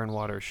at the Air and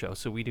Water show,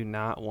 so we do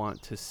not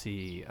want to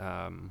see.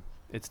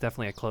 It's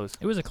definitely a closed.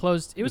 It was a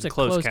closed. It was a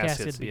closed closed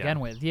casket, casket to yeah. begin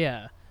with.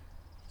 Yeah.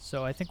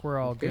 So I think we're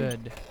all Okay.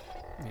 good.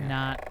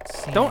 Not.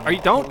 Seeing Are you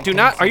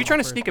trying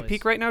to sneak a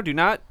peek right now? Do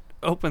not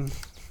open.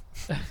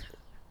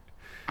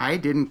 I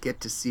didn't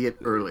get to see it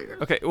earlier.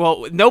 Okay.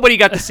 Well, nobody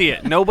got to see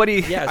it.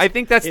 Nobody. Yes, I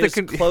think that's it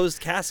the. is closed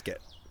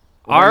casket.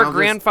 Well, Our I'll just-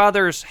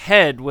 grandfather's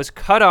head was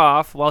cut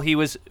off while he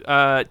was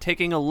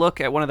taking a look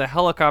at one of the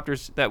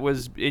helicopters that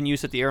was in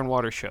use at the Air and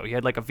Water show. He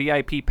had like a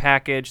VIP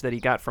package that he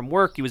got from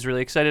work. He was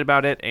really excited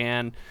about it,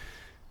 and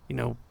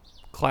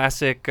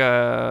classic,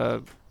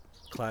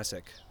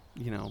 Classic.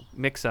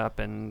 mix up,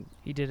 and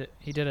He did it.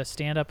 He did a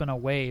stand up and a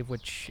wave,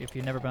 which if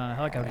you've never been on a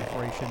helicopter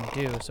before, you shouldn't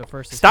do. So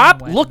first, his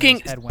stop hand went, and then looking.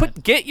 his head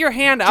went. Get your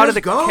hand out of Just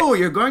the. go!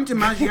 You're going to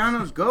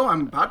Maggiano's. Go!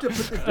 I'm about to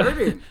put the dirt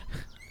in.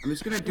 I'm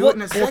just gonna do it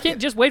in a Well, second.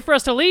 just wait for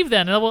us to leave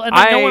then, and then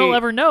no one will I-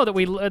 ever know that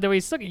we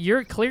suck.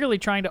 You're clearly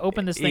trying to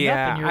open this thing up.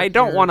 Yeah, And I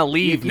don't want to You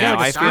leave can't now.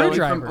 I stop feel. me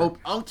screwdriver. from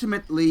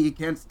ultimately, you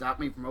can't stop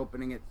me from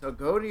opening it. So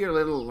go to your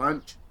little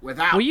lunch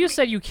without. Well, you me.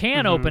 said you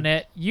can open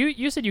it.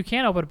 You said you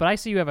can open it, but I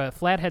see you have a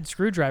flathead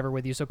screwdriver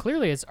with you, so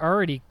clearly it's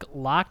already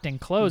locked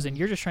and closed, and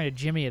you're just trying to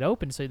jimmy it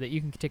open so that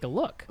you can take a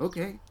look.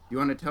 Okay. You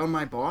want to tell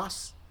my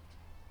boss?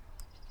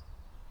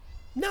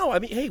 No, I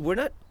mean, hey, we're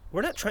not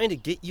trying to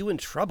get you in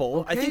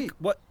trouble. Okay.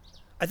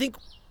 I think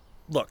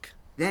look,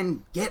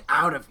 Then get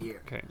out of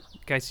here. Okay,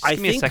 guys, just I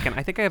give me a think- second.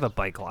 I think I have a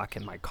bike lock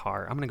in my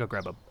car. I'm gonna go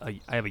grab I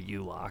have a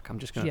U-lock. I'm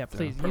just gonna. Yeah,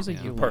 please, use a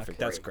U-lock. perfect.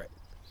 That's great.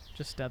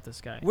 Just stop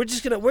this guy. We're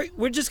just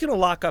gonna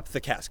lock up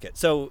the casket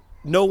so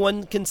no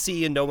one can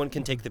see and no one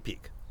can take the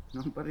peek.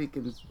 Nobody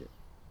can.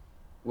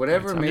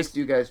 Whatever Alright, so I'm makes just-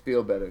 you guys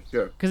feel better.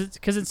 Sure.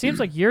 Because it seems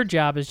like your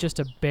job is just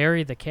to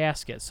bury the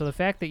casket. So the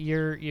fact that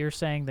you're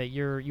saying that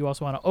you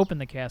also want to open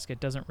the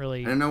casket doesn't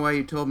really. I don't know why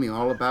you told me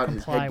all about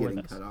his Comply head with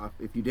getting us. cut off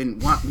if you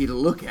didn't want me to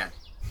look at it.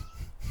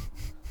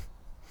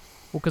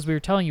 Well, because we were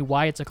telling you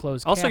why it's a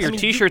closed Also, casket. your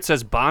T-shirt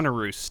says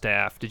Bonnaroo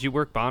staff. Did you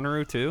work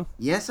Bonnaroo too?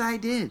 Yes, I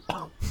did.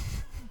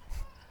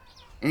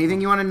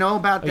 Anything you want to know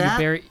about Oh, that?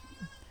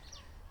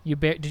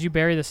 did you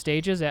bury the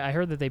stages? I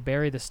heard that they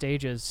bury the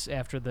stages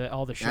after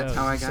all the shows. That's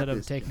how I got Instead of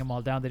this taking them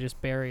all down, they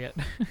just bury it.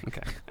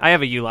 Okay, I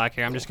have a U-lock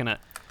here. I'm just gonna.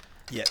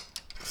 Yeah,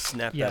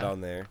 snap Yeah. that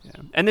on there. Yeah.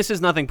 And this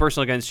is nothing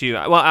personal against you.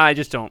 Well, I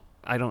just don't.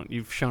 I don't.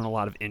 You've shown a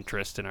lot of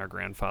interest in our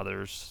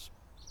grandfather's.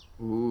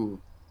 Ooh.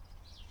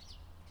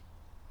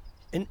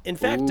 In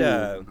fact, Ooh,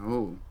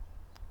 no.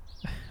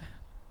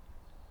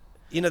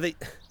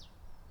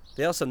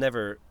 they also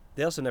never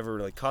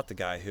really caught the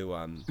guy who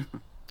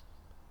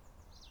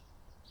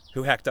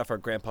hacked off our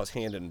grandpa's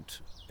hand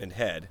and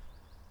head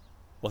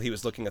while he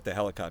was looking at the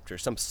helicopter.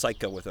 Some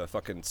psycho with a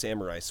fucking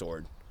samurai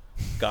sword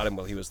got him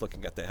while he was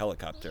looking at the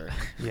helicopter.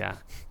 Yeah,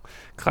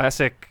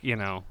 classic.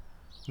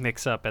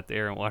 Mix up at the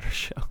Air and Water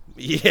show.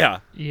 Yeah,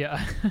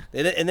 yeah.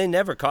 and they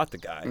never caught the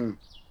guy.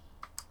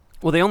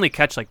 Well, they only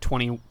catch like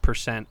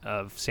 20%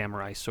 of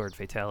samurai sword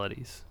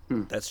fatalities.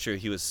 That's true.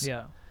 He was.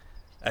 Yeah.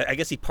 I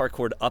guess he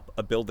parkoured up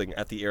a building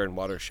at the Air and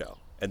Water show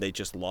and they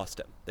just lost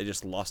him. They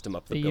just lost him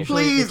up the They building.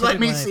 usually- Please let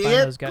me typically see when I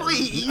find it. those guys-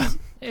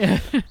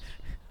 Please.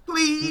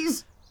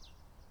 Please.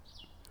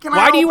 Can I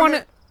Why do you open want to?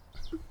 it?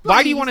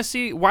 Why do you Please. want to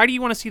see? Why do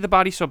you want to see the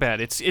body so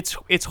bad?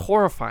 It's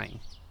horrifying.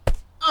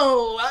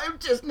 Oh, I've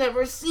just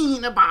never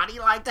seen a body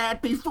like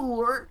that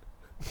before.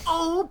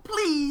 Oh,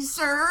 please,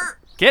 sir.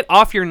 Get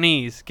off your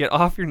knees. Get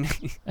off your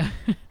knees.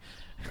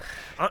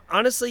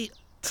 Honestly,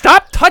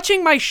 Stop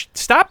touching my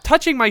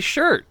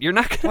shirt. You're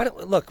not gonna.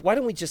 why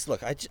don't we just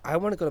look? I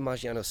want to go to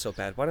Maggiano's so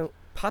bad. Why don't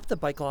pop the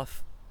bike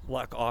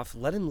lock off,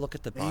 let him look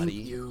at the Thank body,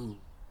 you.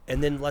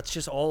 and then let's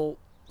just all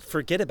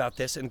forget about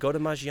this and go to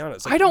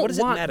Maggiano's. Like, I don't what does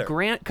it want matter?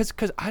 Grant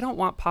because I don't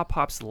want Pop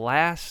Pop's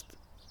last,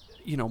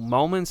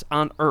 moments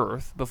on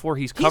Earth before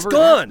he's He's covered.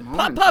 gone.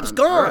 Moments Pop Pop's on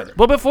gone. Earth.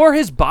 But before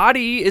his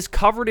body is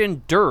covered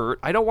in dirt,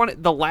 I don't want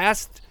it, the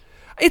last.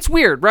 It's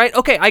weird, right?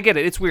 Okay, I get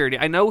it. It's weird.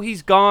 I know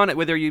he's gone.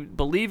 Whether you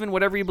believe in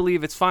whatever you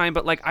believe, it's fine.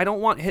 But I don't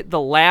want the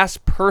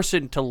last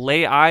person to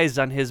lay eyes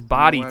on his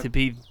body what? to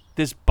be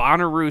this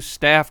Bonnaroo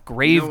staff You know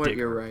what? gravedigger.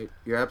 You're right.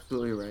 You're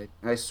absolutely right.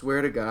 I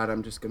swear to God,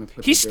 I'm just gonna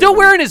put. He's the still dirt on-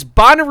 wearing his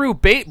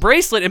Bonnaroo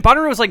bracelet, and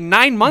Bonnaroo was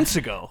 9 months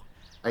ago.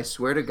 I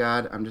swear to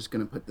God, I'm just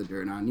gonna put the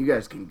dirt on. You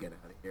guys can get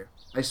out of here.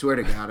 I swear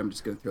to God, I'm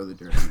just gonna throw the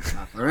dirt on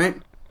top. All right?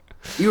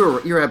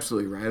 You're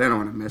absolutely right. I don't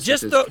want to mess.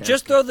 Just with throw, this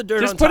just casket. throw the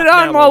dirt Just on put top it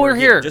on now while we're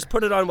here. Just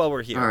put it on while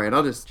we're here. All right,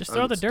 I'll just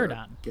throw the dirt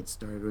on. Get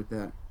started with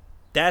that.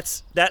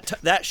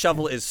 That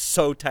shovel is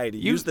so tidy.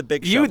 Use the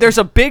big shovel. There's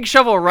a big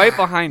shovel right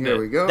behind Here it.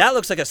 we go. That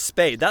looks like a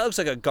spade. That looks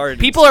like a garden.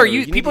 People are too.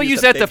 You need people to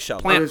use the that to big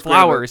shovel. plant Just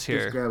flowers grab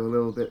here. Just grab a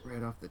little bit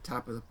right off the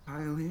top of the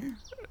pile here.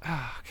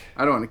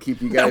 I don't want to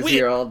keep you guys we-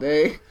 here all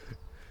day.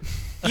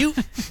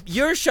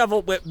 Your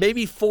shovel went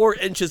maybe 4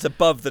 inches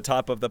above the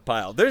top of the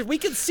pile. We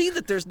can see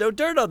that there's no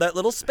dirt on that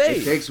little It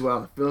spade. takes a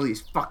while to fill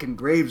these fucking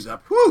graves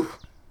up. Whew.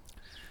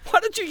 Why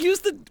don't you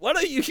use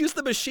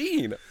the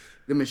machine?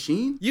 The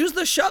machine? Use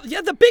the shovel.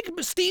 Yeah, the big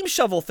steam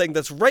shovel thing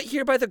that's right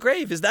here by the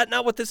grave. Is that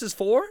not what this is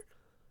for?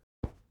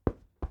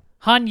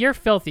 Hun, you're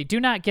filthy. Do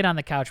not get on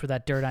the couch with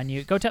that dirt on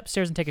you. Go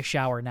upstairs and take a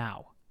shower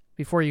now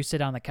before you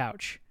sit on the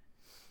couch.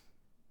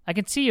 I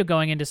can see you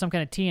going into some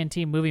kind of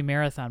TNT movie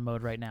marathon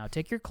mode right now.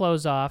 Take your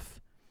clothes off.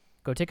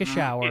 Go take a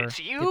shower. It's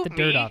you, get the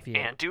dirt me, off you.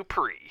 and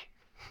Dupree.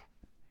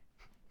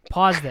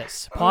 Pause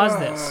this,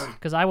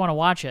 because I want to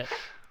watch it.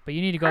 But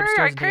you need to go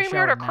upstairs and take a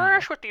shower now.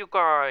 with you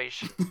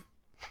guys.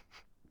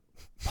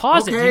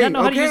 Pause it. Do you not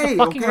know how to use the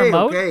fucking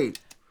remote? Okay.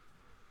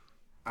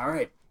 All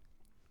right.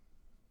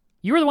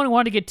 You were the one who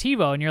wanted to get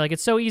TiVo, and you're like,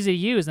 it's so easy to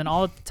use. And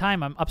all the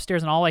time, I'm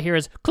upstairs, and all I hear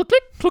is click,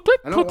 click, click, click,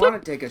 I click, don't click.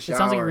 want to take a shower. It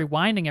sounds like you're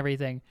rewinding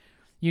everything.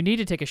 You need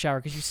to take a shower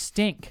because you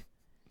stink.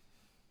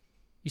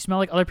 You smell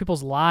like other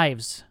people's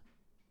lives.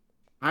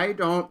 I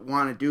don't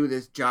want to do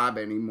this job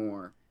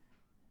anymore.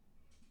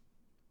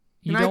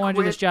 You Can don't I want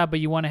to do this quit? job, but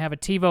you want to have a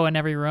TiVo in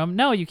every room.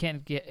 No, you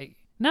can't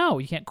No,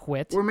 you can't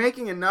quit. We're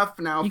making enough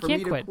now You for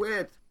can't me quit. to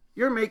quit.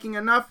 You're making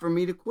enough for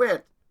me to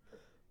quit.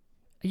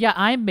 Yeah,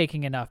 I'm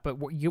making enough, but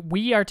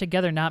we are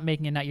together not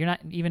making enough. You're not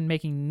even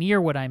making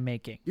near what I'm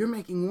making. You're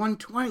making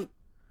 $120.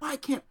 Why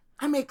can't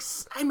I make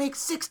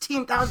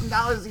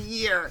 $16,000 a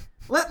year?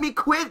 Let me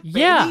quit, baby.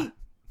 Yeah.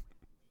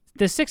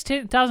 The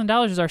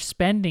 $16,000 is our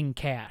spending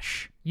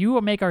cash. You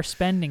make our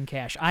spending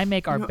cash. I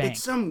make our You know, bank.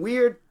 It's some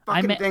weird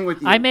fucking thing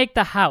with you. I make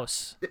the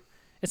house.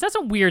 It's not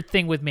some weird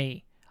thing with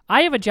me.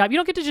 I have a job. You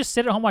don't get to just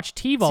sit at home and watch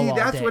TiVo all See, day.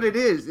 that's what it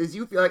is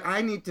you feel like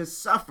I need to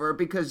suffer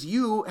because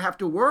you have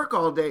to work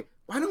all day.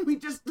 Why don't we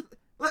just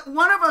let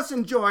one of us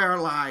enjoy our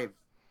lives?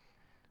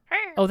 Hey,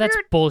 Oh, that's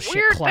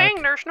bullshit, Clark.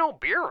 there's no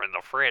beer in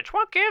the fridge.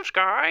 What gives,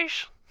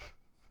 guys?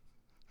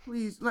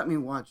 Please, let me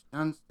watch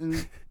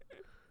Dunstan.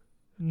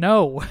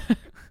 No.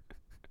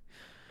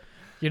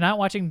 You're not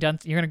watching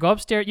Dunstan. You're going to go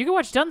upstairs. You can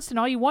watch Dunstan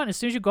all you want as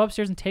soon as you go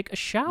upstairs and take a I'm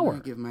shower.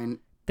 gonna give my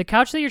The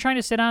couch that you're trying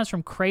to sit on is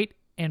from Crate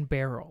and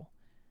Barrel.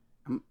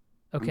 I'm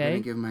Okay? gonna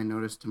give my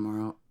notice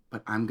tomorrow,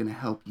 but I'm gonna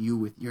help you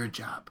with your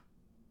job.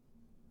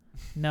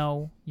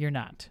 No, you're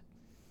not.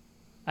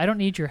 I don't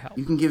need your help.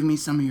 You can give me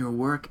some of your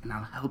work, and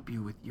I'll help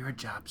you with your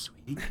job,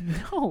 sweetie.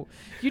 No,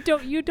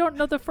 you don't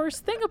know the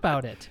first thing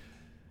about it.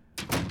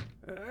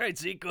 All right,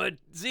 Zeke,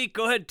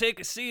 go ahead, take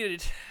a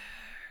seat.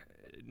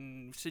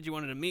 You said you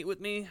wanted to meet with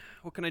me.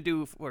 What can I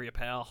do for you,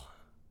 pal?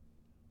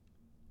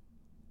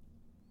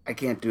 I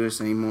can't do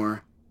this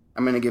anymore.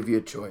 I'm gonna give you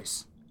a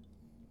choice.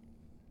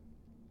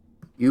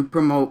 You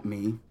promote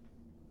me,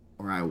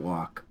 or I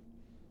walk.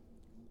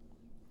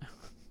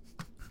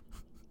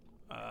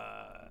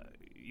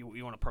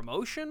 You want a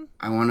promotion?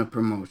 I want a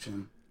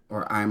promotion,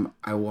 or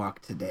I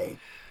walk today.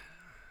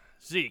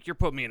 Zeke, you're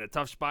putting me in a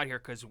tough spot here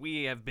because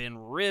we have been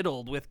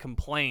riddled with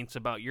complaints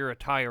about your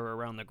attire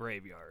around the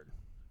graveyard.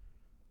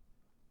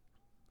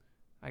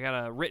 I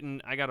got a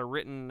written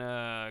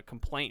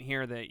complaint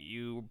here that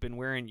you've been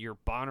wearing your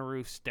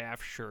Bonnaroo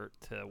staff shirt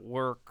to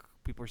work.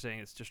 People are saying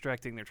it's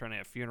distracting. They're trying to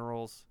have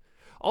funerals.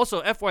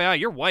 Also, FYI,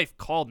 your wife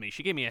called me.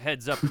 She gave me a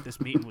heads up that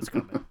this meeting was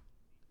coming.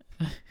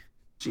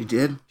 She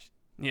did?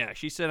 Yeah,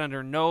 she said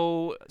under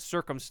no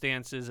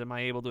circumstances am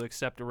I able to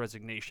accept a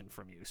resignation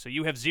from you. So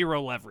you have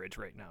zero leverage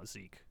right now,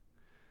 Zeke.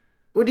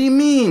 What do you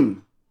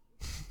mean?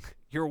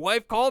 Your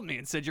wife called me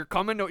and said you're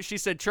coming to. She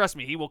said, "Trust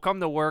me, he will come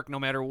to work no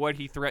matter what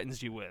he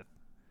threatens you with."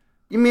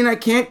 You mean I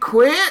can't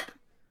quit?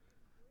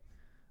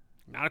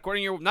 Not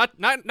according to your not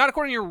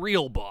according to your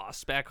real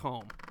boss back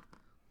home.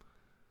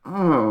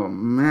 Oh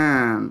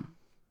man.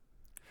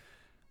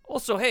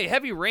 Also, hey,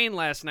 heavy rain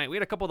last night. We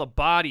had a couple of the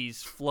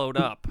bodies float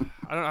up.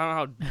 I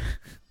don't know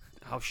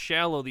how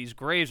shallow these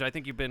graves are. I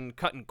think you've been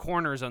cutting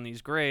corners on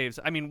these graves.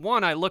 I mean,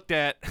 one I looked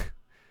at.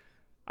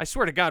 I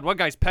swear to God, one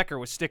guy's pecker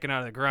was sticking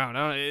out of the ground.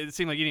 It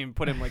seemed like you didn't even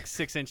put him like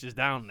 6 inches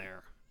down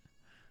there.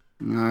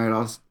 All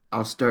right,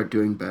 I'll start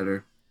doing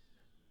better.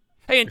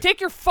 Hey, and take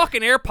your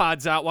fucking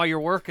AirPods out while you're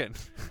working.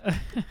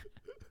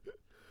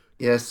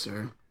 Yes,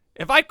 sir.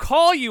 If I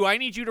call you, I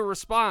need you to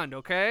respond,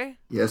 okay?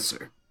 Yes,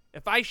 sir.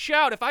 If I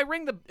shout, if I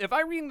ring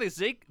the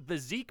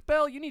Zeke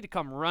bell, you need to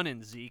come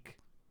running, Zeke.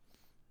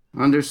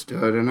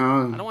 Understood. And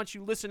I don't want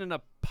you listening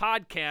to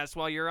podcasts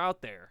while you're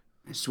out there.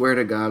 I swear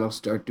to God, I'll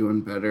start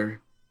doing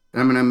better.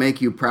 I'm gonna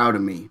make you proud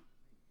of me.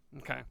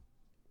 Okay.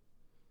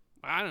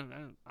 You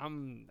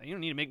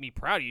don't need to make me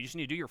proud of you. You just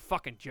need to do your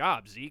fucking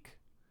job, Zeke.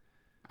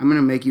 I'm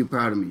gonna make you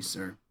proud of me,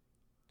 sir.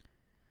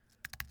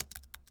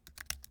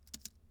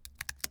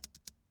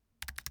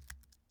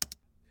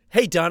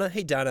 Hey Donna.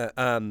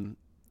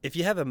 If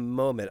you have a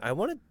moment, I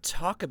want to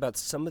talk about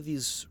some of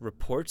these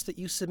reports that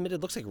you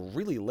submitted. Looks like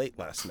really late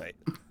last night.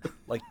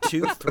 Like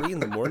 2, 3 in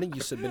the morning,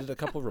 you submitted a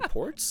couple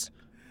reports.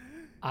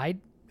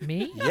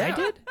 Me? Yeah. I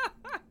did?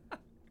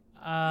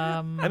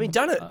 I mean,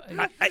 Donna,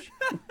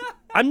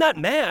 I'm not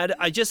mad.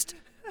 I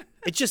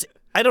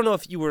don't know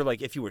if you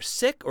were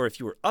sick or if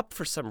you were up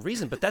for some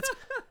reason, but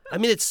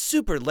it's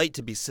super late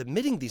to be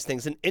submitting these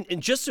things.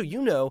 And just so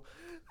you know,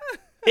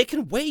 it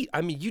can wait.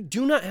 I mean, you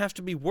do not have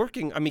to be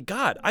working. I mean,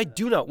 God, I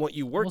do not want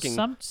you working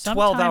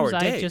 12-hour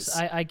days.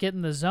 I get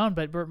in the zone,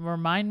 but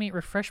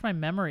refresh my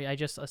memory.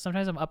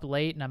 Sometimes I'm up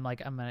late and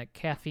I'm a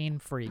caffeine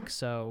freak,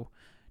 so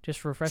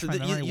just refresh my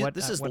memory.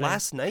 This is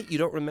last night? You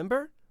don't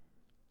remember?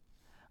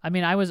 I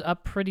mean, I was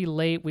up pretty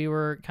late.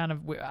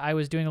 I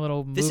was doing a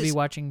little movie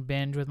watching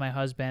binge with my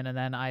husband, and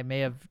then I may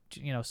have,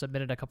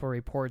 submitted a couple of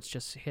reports,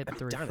 just hit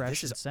the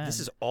refresh and send. This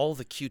is all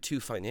the Q2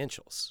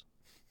 financials.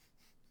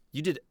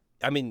 You did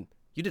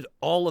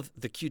all of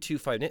the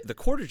Q2 financials. The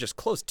quarter just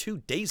closed 2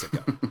 days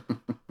ago.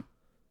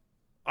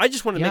 I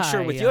just want to make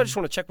sure with you. I just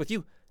want to check with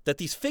you that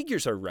these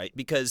figures are right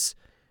because,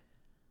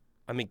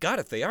 I mean, God,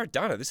 if they are,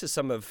 Donna, this is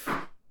some of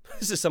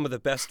the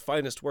best,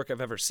 finest work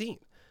I've ever seen.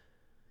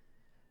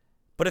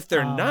 But if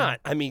they're not,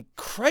 I mean,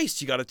 Christ,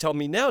 you got to tell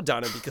me now,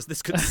 Donna, because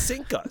this could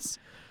sink us.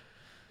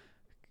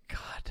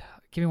 God,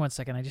 give me 1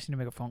 second. I just need to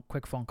make a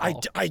quick phone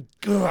call. I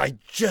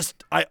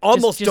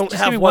almost don't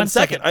have 1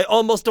 second. I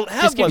almost don't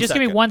have 1 second. Just give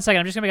me 1 second.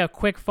 I'm just going to make a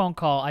quick phone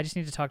call. I just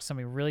need to talk to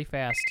somebody really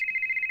fast.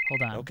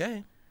 Hold on.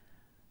 Okay.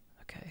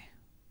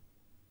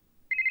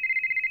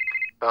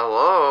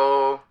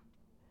 Hello.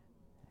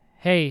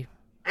 Hey.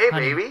 Hey,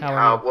 honey, baby.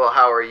 How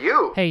are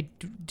you? Hey,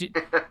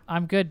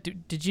 I'm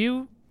good.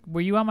 Were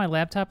you on my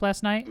laptop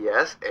last night?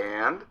 Yes,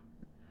 and?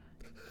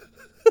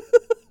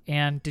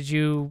 And did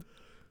you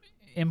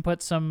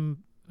input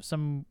some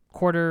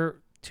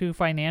quarter 2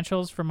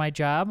 financials for my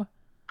job?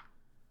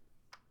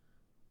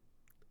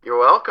 You're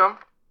welcome.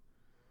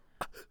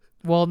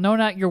 Well, no,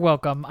 not you're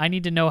welcome. I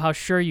need to know how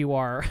sure you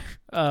are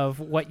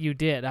of what you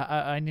did.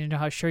 I need to know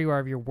how sure you are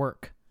of your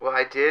work. Well,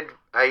 I did.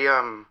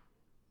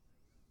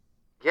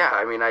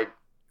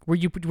 Were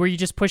you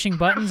just pushing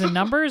buttons and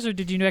numbers, or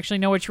did you actually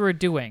know what you were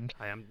doing?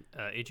 Hi, I'm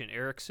Agent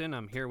Erickson.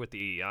 I'm here with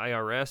the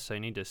IRS. I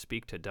need to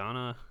speak to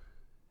Donna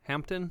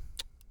Hampton.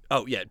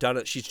 Oh, yeah,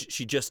 Donna, she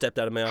just stepped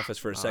out of my office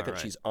for a second.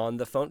 Right. She's on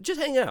the phone.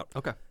 Just hang out.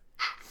 Okay.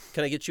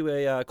 Can I get you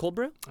a cold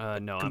brew?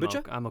 No,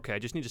 kombucha? I'm okay. I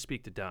just need to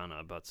speak to Donna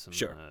about some...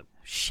 Sure.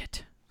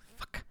 Shit.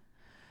 Fuck.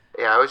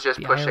 Yeah, I was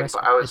just pushing...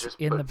 I was just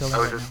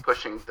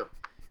pushing the...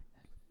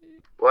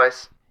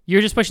 What?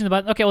 You're just pushing the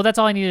button? Okay, well, that's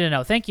all I needed to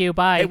know. Thank you.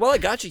 Bye. Hey, while I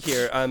got you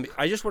here,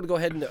 I just want to go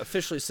ahead and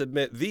officially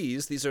submit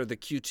these. These are the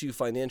Q2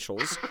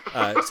 financials,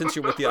 since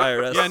you're with the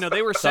IRS. Yeah, no,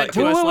 they were sent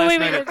to us last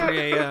night at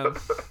 3 a.m.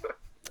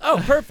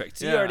 Oh,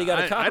 perfect. You already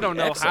got a copy. I don't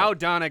know Excellent. how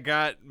Donna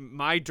got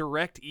my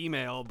direct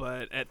email,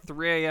 but at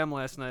 3 a.m.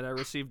 last night, I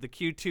received the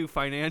Q2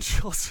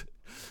 financials.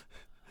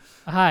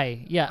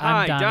 Hi. Yeah,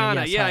 I'm Donna.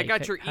 Donna. Yes, yeah, hi. I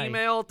got your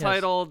email Yes.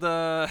 titled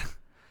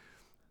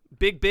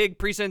Big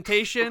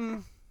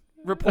Presentation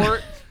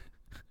Report.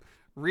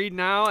 Read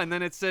now, and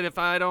then it said if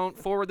I don't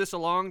forward this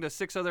along to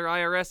 6 other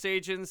IRS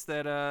agents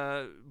that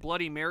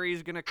Bloody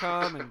Mary's going to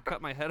come and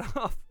cut my head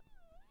off.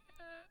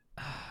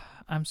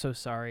 I'm so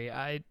sorry.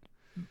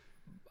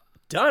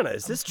 Donna,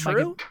 is this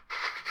true?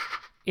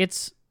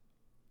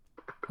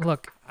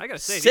 Look. I got to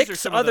say, 6 these are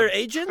some other of the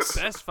agents?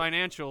 best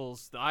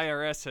financials the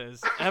IRS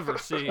has ever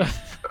seen.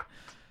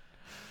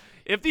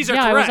 If these are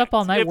I correct, was up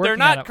all night if they're working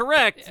not on it.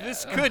 correct,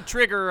 this could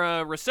trigger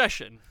a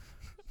recession.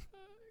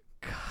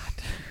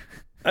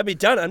 I mean,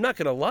 Donna, I'm not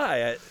going to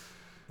lie.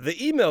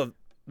 The email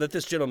that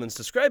this gentleman's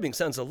describing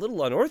sounds a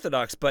little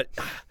unorthodox, but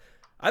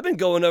I've been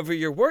going over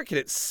your work, and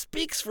it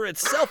speaks for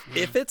itself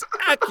if it's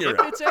accurate.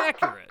 If it's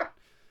accurate.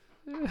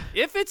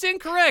 if it's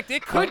incorrect,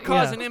 it could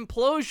cause an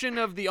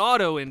implosion of the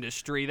auto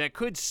industry that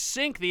could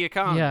sink the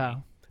economy. Yeah.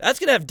 That's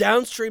going to have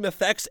downstream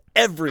effects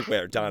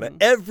everywhere, Donna.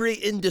 Every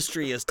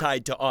industry is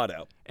tied to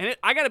auto. And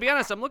I got to be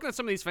honest, I'm looking at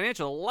some of these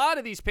financials. A lot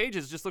of these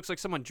pages just looks like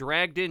someone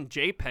dragged in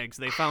JPEGs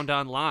they found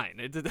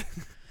online.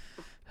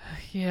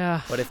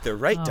 Yeah. But if they're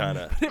right,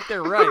 Donna. If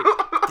they're right.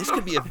 This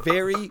could be a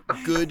very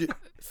good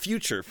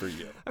future for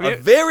you.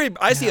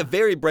 I see a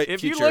very bright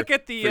future. If you look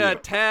at the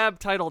tab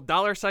titled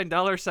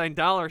 $,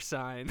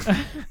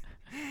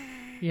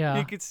 Yeah,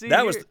 you could see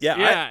that was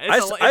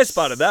I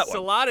spotted that one. It's a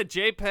lot of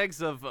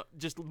JPEGs of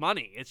just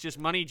money. It's just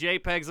money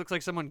JPEGs. Looks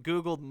like someone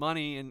Googled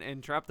money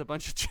and dropped a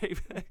bunch of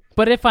JPEGs.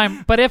 But if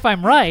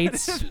I'm right,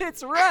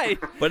 it's right.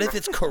 But if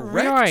it's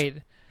correct,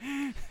 right.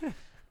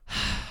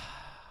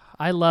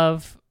 I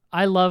love.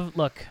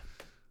 Look,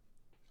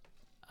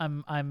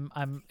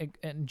 I'm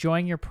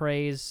enjoying your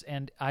praise,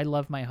 and I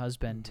love my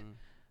husband.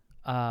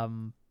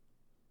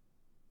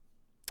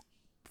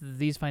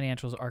 These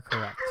financials are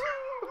correct.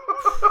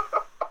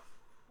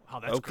 Wow,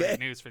 that's great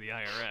news for the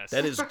IRS.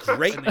 That is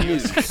great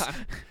news.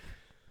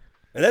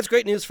 And that's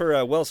great news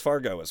for Wells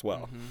Fargo as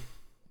well.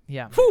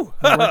 Yeah. We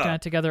worked on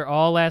it together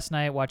all last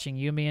night, watching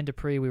you, me, and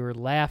Dupree. We were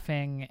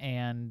laughing,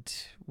 and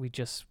we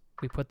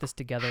put this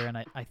together, and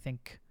I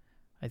think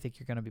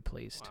you're going to be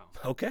pleased.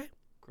 Wow. Okay.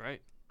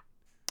 Great.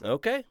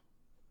 Okay.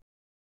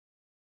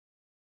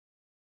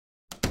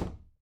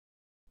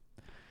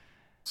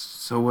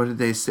 So what did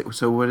they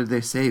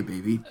say,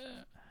 baby?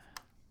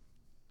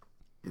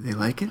 Did they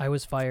like it? I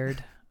was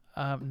fired.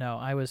 No,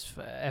 I was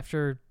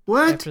after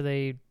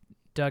they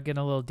dug in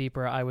a little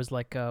deeper. I was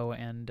let go,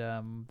 and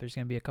there's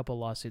going to be a couple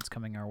lawsuits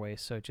coming our way.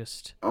 So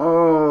just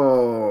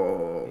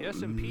the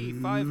S&P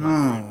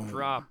 500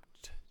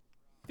 dropped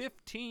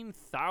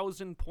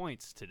 15,000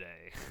 points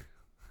today.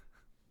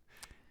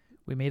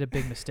 We made a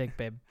big mistake,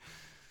 babe.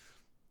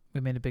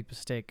 We made a big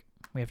mistake.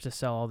 We have to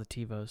sell all the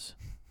TiVos.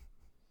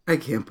 I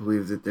can't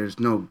believe that there's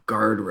no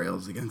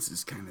guardrails against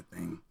this kind of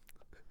thing.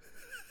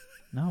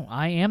 No,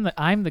 I'm the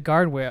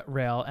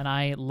guardrail, and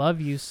I love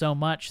you so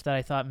much that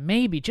I thought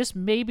maybe, just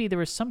maybe, there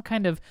was some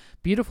kind of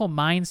beautiful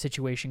mind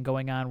situation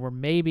going on where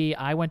maybe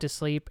I went to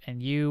sleep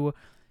and you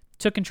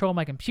took control of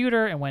my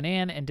computer and went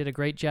in and did a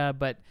great job.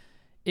 But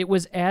it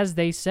was as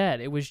they said.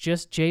 It was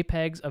just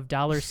JPEGs of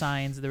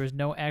 $. There was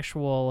no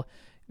actual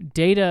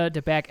data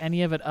to back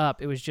any of it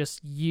up. It was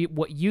just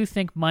what you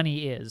think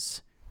money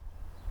is.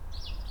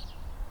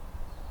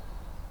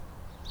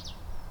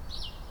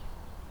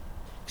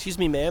 Excuse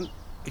me, ma'am,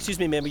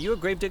 are you a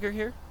gravedigger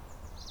here?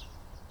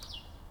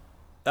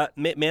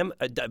 Ma'am,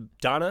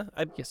 Donna?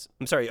 Yes.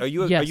 I'm sorry, are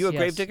you a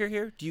gravedigger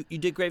here? Do you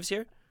dig graves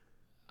here?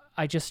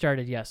 I just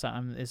started, yes.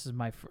 This is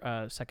my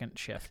second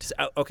shift.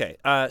 Okay.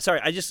 Sorry,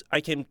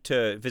 I came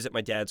to visit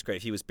my dad's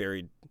grave. He was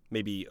buried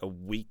maybe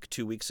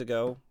 2 weeks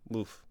ago.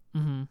 Oof.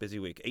 Mm-hmm. Busy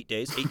week. 8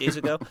 days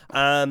ago.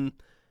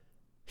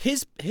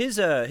 His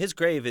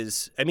grave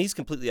is, he's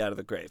completely out of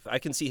the grave. I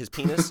can see his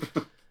penis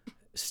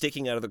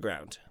sticking out of the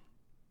ground.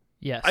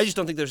 Yes. I just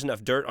don't think there's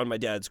enough dirt on my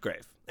dad's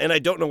grave. And I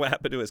don't know what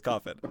happened to his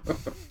coffin.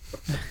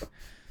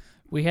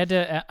 We had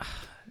to...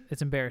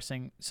 it's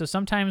embarrassing. So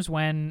sometimes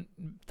when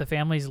the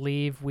families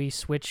leave, we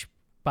switch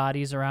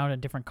bodies around in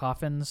different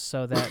coffins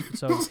so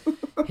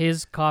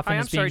his coffin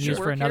is being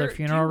used for another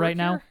funeral right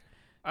now.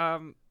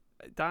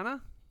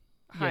 Donna?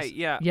 Hi,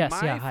 yes. yeah.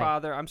 Hi.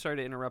 Father, I'm sorry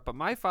to interrupt, but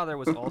my father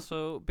was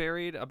also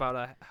buried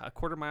about a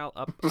quarter mile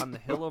up on the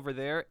hill over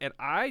there, and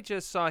I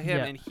just saw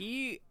him, and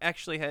he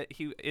actually had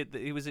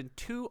he was in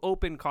 2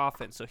 open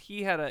coffins. So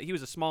he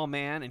was a small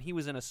man, and he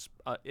was in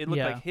it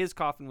looked like his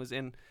coffin was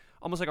in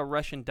almost like a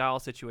Russian doll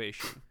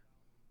situation.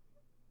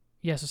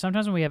 Yeah, so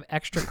sometimes when we have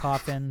extra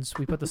coffins,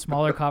 we put the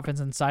smaller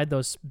coffins inside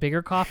those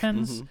bigger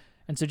coffins. Mm-hmm.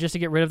 And so just to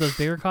get rid of those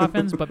bigger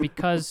coffins, but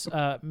because,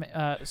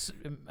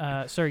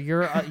 sir,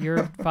 your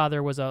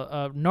father was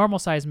a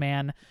normal-sized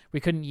man, we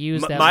couldn't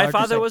use that. My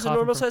father was a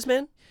normal-sized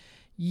man?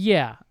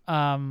 Yeah.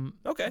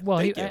 Okay. Well,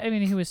 he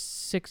was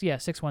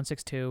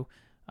 6'1",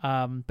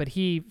 6'2", but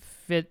he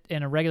fit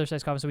in a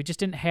regular-sized coffin, so we just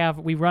didn't have.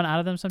 We run out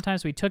of them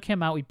sometimes, so we took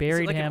him out, we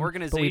buried him,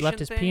 but we left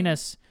his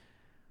penis.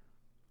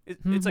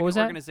 It's like an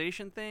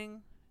organization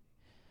thing.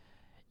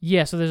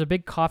 Yeah, so there's a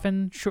big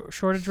coffin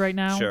shortage right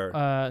now.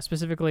 Sure.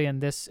 Specifically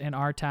in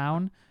our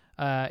town,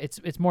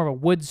 it's more of a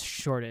woods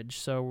shortage.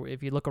 So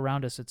if you look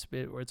around us, it's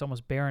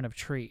almost barren of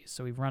trees.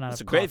 So we've run out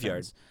of coffins. It's a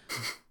graveyard.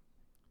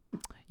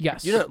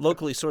 Yes. You're not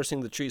locally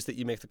sourcing the trees that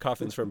you make the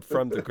coffins from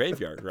the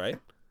graveyard, right?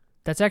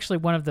 That's actually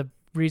one of the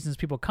reasons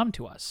people come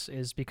to us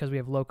is because we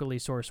have locally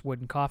sourced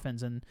wooden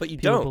coffins, and but you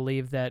people don't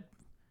believe that.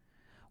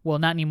 Well,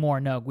 not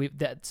anymore. No,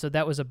 so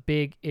that was a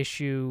big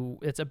issue.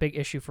 It's a big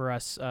issue for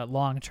us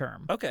long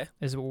term. Okay,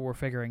 is what we're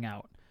figuring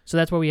out. So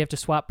that's why we have to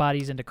swap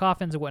bodies into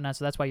coffins and whatnot.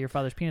 So that's why your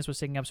father's penis was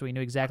sticking up, so we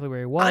knew exactly where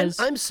he was.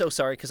 I'm so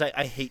sorry because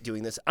I hate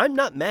doing this. I'm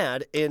not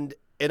mad, and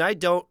I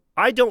don't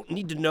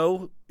need to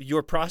know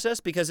your process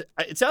because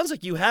it sounds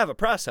like you have a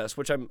process,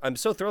 which I'm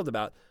so thrilled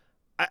about.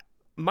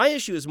 My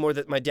issue is more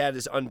that my dad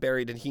is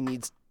unburied and he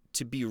needs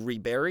to be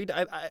reburied.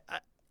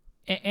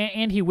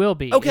 And he will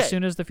be. Okay. As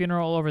soon as the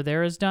funeral over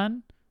there is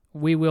done,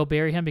 we will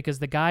bury him because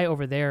the guy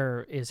over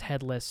there is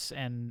headless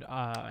and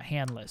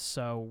handless,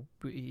 so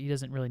he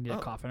doesn't really need a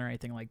coffin or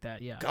anything like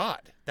that. Yeah.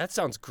 God, that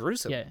sounds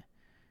gruesome. Yeah.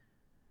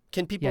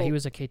 Can people? Yeah, he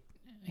was a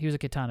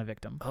katana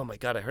victim. Oh my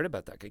God, I heard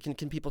about that.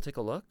 Can people take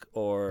a look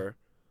or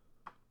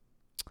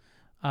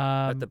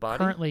at the body?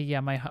 Currently, yeah,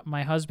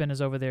 my husband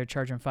is over there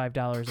charging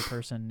 $5 a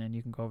person, and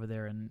you can go over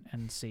there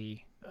and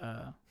see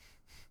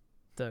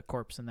the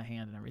corpse in the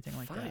hand and everything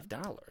like that.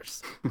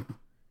 $5.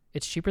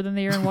 It's cheaper than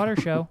the Air and Water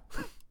show.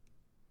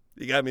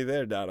 You got me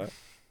there, Donna.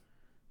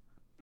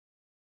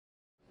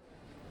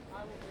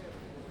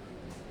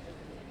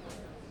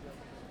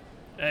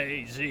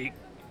 Hey, Zeke.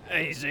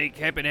 Hey, Zeke.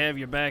 Happy to have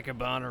you back at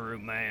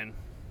Bonnaroo, man.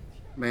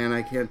 Man,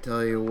 I can't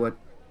tell you what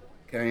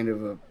kind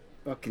of a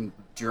fucking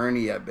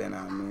journey I've been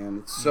on, man.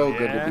 It's so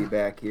good to be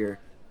back here.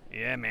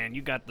 Yeah, man.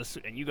 You got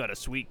a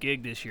sweet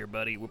gig this year,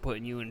 buddy. We're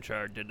putting you in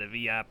charge of the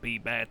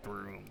VIP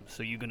bathroom.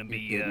 So you're gonna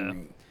be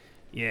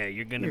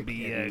you're gonna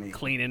be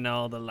cleaning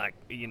all the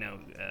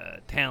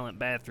talent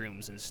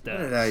bathrooms and stuff.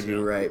 What did I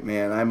do right,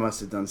 man? I must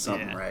have done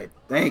something right.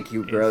 Thank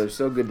you, brother.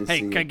 So good to see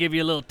you. Hey, can I give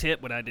you a little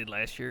tip? What I did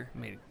last year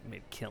made a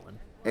killing.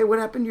 Hey, what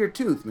happened to your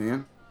tooth,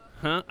 man?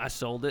 Huh? I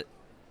sold it.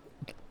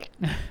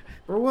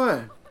 For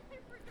what?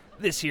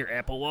 This here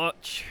Apple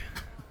Watch.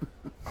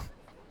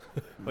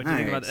 What do you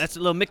think about that? That's a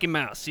little Mickey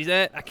Mouse. See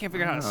that? I can't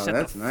figure out how to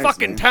set the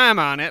fucking time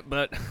on it,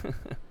 but...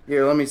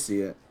 Here, let me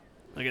see it.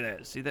 Look at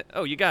that. See that?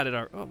 Oh, you got it.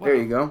 Oh, wow. There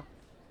you go.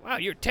 Wow,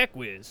 you're a tech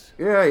whiz.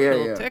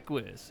 Yeah. Tech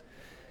whiz.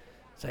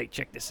 So, hey,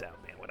 check this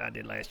out, man. What I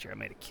did last year, I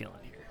made a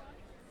killing here.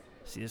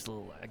 See this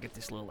I get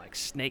this little,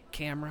 snake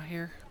camera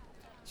here.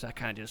 So I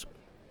kind of just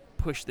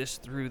push this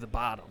through the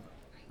bottom,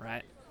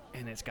 right?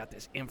 And it's got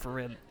this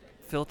infrared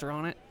filter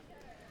on it.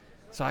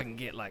 So I can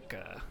get,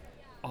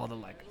 all the,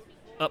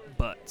 up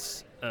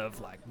butts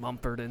of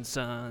Mumford and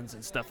Sons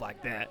and stuff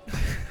like that.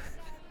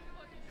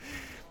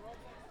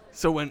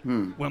 So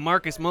when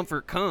Marcus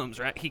Mumford comes,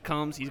 right? He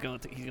comes. He's gonna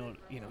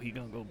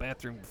go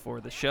bathroom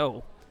before the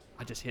show.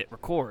 I just hit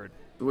record.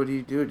 What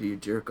do? Do you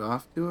jerk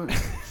off to it?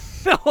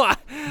 No, I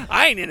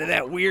ain't into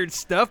that weird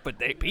stuff, but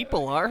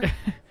people are.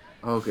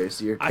 Okay,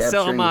 so you're I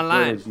sell them capturing the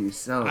online. footage and you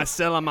sell it. I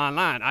sell them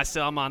online. I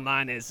sell them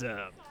online as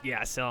I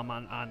sell them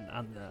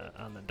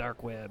on the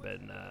dark web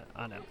and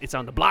it's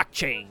on the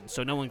blockchain,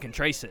 so no one can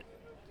trace it.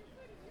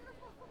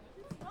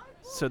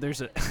 So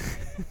there's a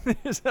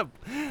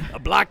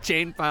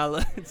blockchain file.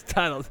 It's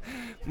titled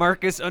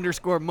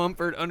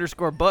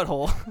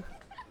Marcus_Mumford_butthole,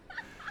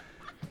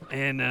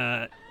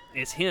 and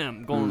it's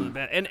him going to the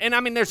bed. And I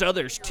mean, there's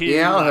others too.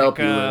 Yeah, I'll help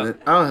you with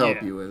it. I'll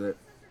help you with it.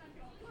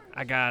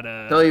 I got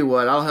Tell you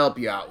what, I'll help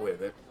you out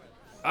with it.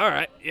 All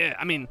right. Yeah.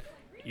 I mean,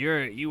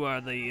 you are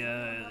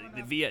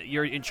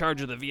you're in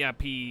charge of the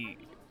VIP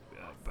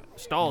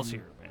stalls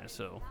here, man.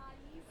 So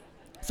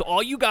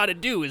all you got to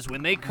do is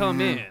when they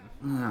come in.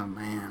 Oh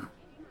man.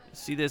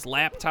 See this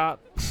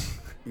laptop?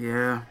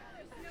 Yeah.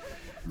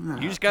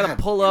 You just gotta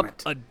pull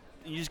up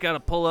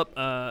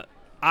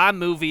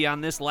iMovie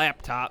on this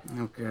laptop.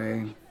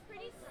 Okay.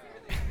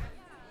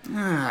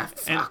 Fuck.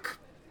 And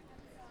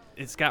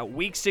it's got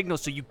weak signal,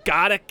 so you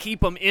gotta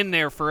keep them in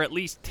there for at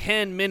least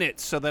 10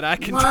 minutes so that I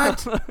can.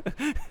 What?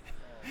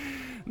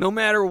 No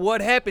matter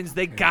what happens,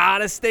 they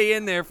gotta stay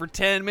in there for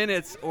 10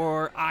 minutes,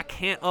 or I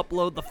can't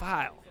upload the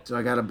file. So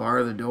I gotta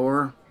bar the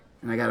door,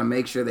 and I gotta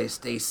make sure they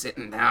stay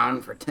sitting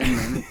down for 10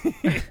 minutes.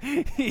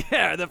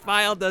 Yeah, the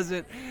file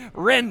doesn't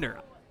render.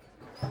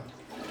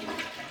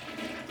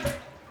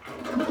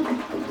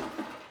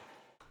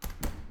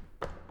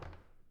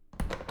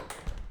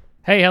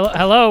 Hey,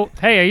 hello.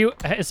 Hey,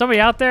 is somebody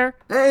out there?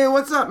 Hey,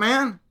 what's up,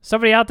 man?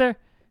 Somebody out there?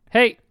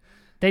 Hey,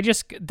 they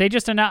just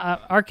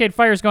announced Arcade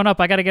Fire's going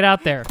up. I got to get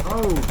out there.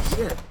 Oh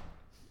shit.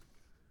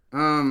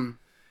 Damn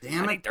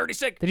I need it. 30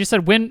 seconds. They just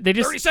said win. They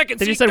just 30 seconds.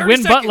 They just See, said 30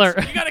 win seconds. Butler.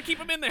 You gotta keep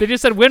him in there. They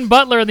just said win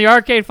Butler in the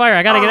Arcade Fire.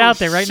 I got to get out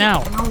there right shit.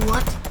 now. You know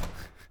what?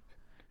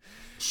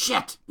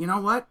 Shit. You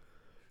know what?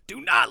 Do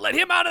not let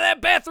him out of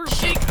that bathroom,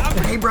 Sheik.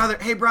 Hey brother,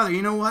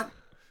 you know what?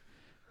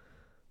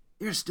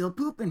 You're still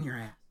pooping your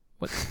ass.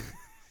 What?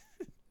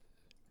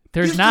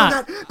 There's you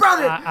not.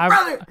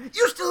 Brother,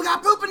 you still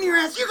got poop in your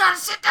ass. You gotta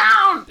sit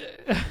down.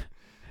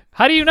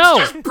 How do you know?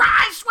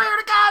 I swear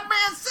to God,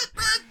 man, sit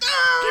back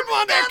down. Keep him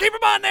on there. Keep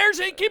him on there,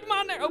 Zeke. Keep him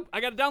on there. Oh,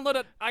 I gotta download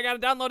it. I gotta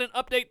download an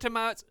update to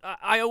my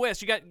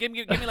iOS. You got give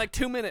me like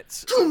 2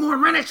 minutes. 2 more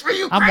minutes for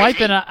you. I'm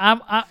crazy. wiping.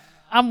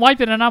 I'm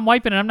wiping and I'm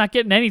wiping and I'm not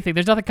getting anything.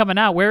 There's nothing coming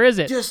out. Where is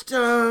it? Just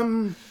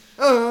try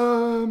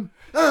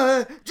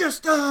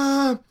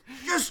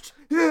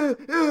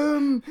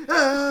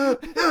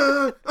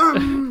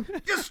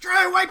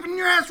wiping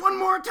your ass one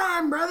more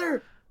time,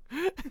 brother.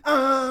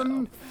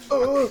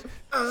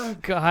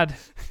 God.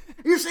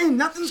 You're saying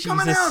nothing's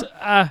coming Jesus.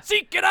 out?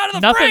 Zeke, get out of the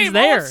Nothing's frame.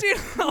 there.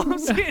 All I'm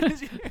seeing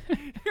is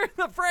you're in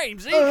the frame,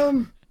 Zeke.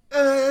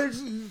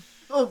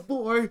 Oh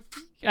boy.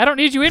 I don't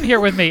need you in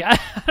here with me. I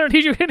don't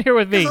need you in here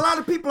with me. Because a lot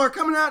of people are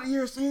coming out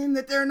here saying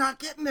that they're not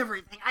getting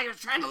everything. I was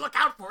trying to look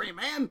out for you,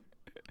 man.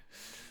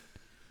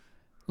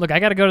 Look, I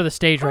got to go to the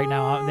stage right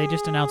now. They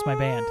just announced my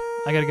band.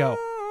 I gotta go.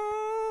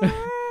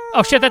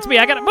 Oh shit, that's me.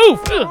 I gotta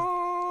move.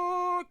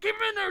 Keep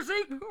in there,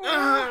 Zeke.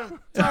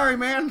 Sorry,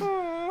 man.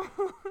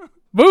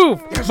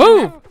 Move.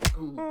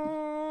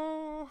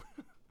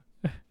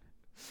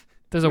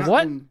 There's a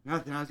what?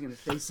 Nothing. I was gonna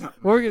say something.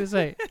 What were we gonna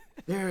say?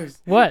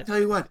 There's What? Tell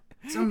you what.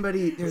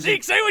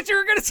 Zeke, say what you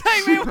were gonna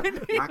say, man.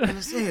 I'm not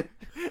gonna say it.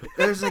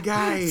 There's a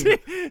guy.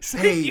 Zeke,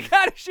 Hey. you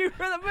gotta shoot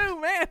for the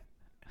moon, man.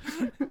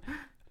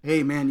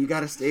 Hey, man, you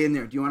gotta stay in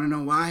there. Do you want to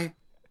know why?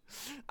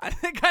 I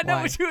think I know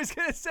Why? what you was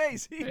gonna say,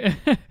 Zeke.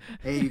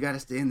 Hey, you gotta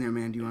stay in there,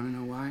 man. Do you want to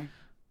know why?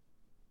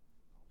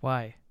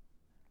 Why?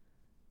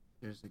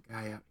 There's a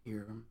guy out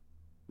here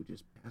who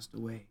just passed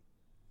away.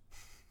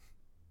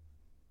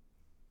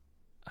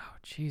 Oh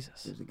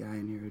Jesus. There's a guy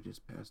in here who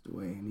just passed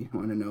away, and you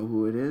want to know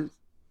who it is?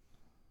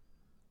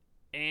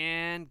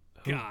 And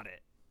got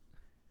it.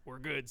 We're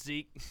good,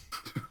 Zeke.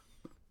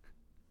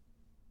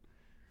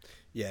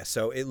 Yeah,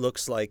 so it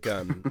looks like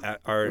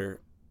our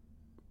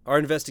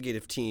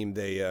investigative team,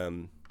 they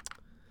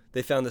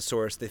found the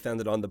source. They found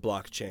it on the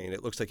blockchain.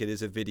 It looks like it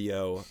is a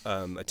video,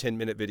 a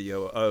 10-minute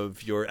video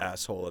of your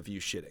asshole of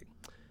you shitting.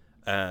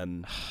 Oh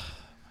my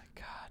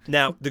God.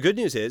 Now, the good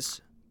news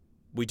is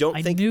we don't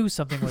I think... knew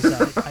something was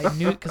up. I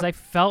knew because I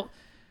felt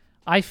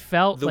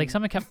like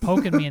someone kept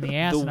poking me in the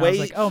ass, and I was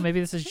like, "Oh, maybe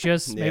this is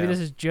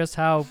just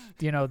how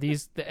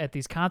these at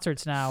these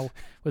concerts now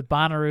with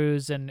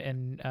Bonnaroo's and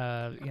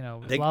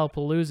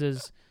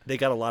Lollapaloozas." They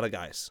got a lot of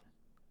guys.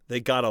 They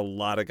got a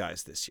lot of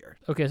guys this year.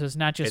 Okay, so it's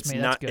not just me.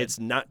 That's good. It's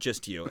not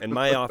just you. In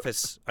my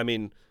office, I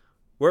mean,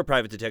 we're a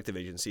private detective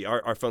agency.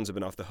 Our phones have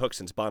been off the hook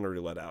since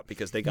Bonnaroo let out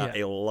because they got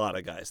a lot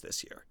of guys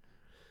this year.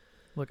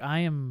 Look, I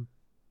am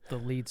the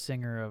lead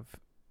singer of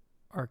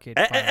Arcade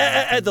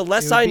Fire. The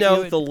less I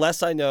know,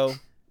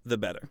 the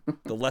better.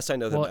 The less I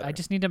know, the well, better. I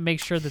just need to make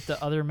sure that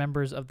the other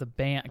members of the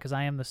band, because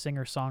I am the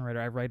singer-songwriter,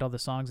 I write all the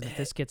songs, and if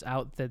this gets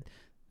out that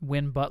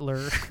Win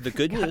Butler the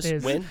good news,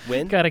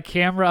 Win got a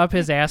camera up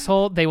his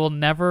asshole, they will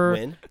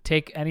never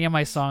take any of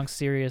my songs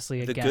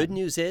seriously again. The good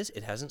news is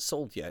it hasn't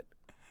sold yet,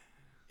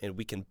 and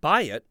we can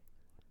buy it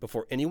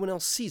before anyone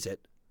else sees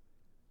it.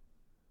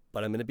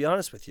 But I'm going to be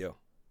honest with you.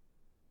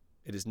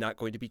 It is not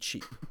going to be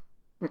cheap.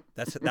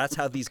 That's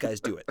how these guys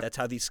do it. That's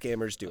how these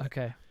scammers do it.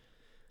 Okay.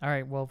 All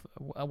right. Well,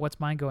 what's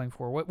mine going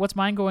for? What's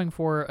mine going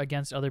for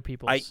against other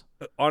people's?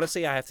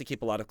 Honestly, I have to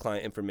keep a lot of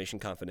client information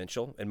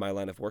confidential in my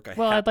line of work.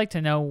 I'd like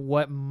to know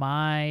what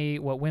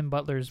Win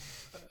Butler's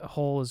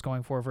hole is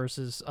going for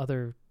versus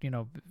other,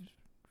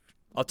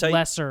 I'll tell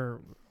lesser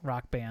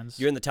rock bands.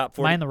 You're in the top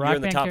 40. Am I in the rock you're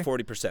in the band top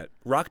here? 40%.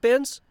 Rock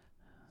bands,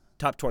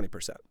 top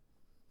 20%.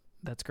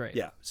 That's great.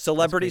 Yeah.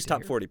 Celebrities,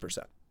 top 40%.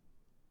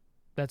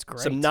 That's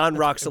great. Some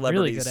non-rock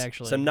celebrities. Really good,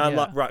 actually. Some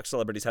non-rock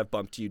celebrities have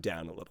bumped you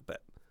down a little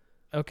bit.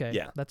 Okay.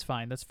 Yeah. That's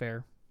fine. That's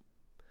fair.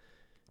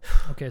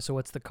 Okay, so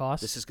what's the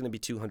cost? This is going to be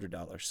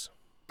 $200.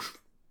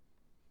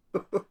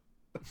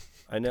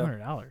 I know.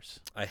 $200.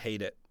 I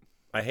hate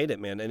it,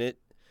 man. And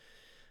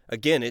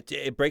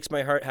it breaks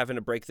my heart having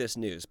to break this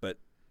news, but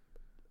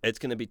it's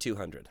going to be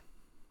 $200.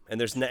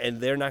 And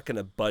they're not going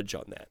to budge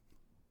on that.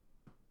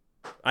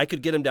 I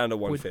could get them down to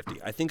 $150.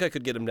 I think I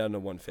could get them down to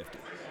 $150.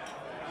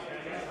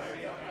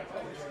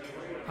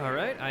 All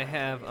right, I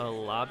have a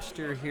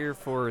lobster here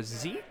for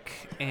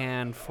Zeke,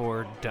 and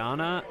for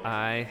Donna,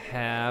 I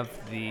have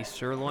the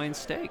sirloin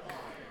steak.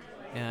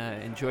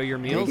 Enjoy your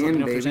meals. Let me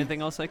know if there's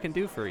anything else I can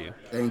do for you.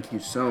 Thank you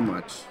so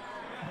much.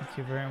 Thank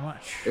you very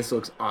much. This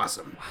looks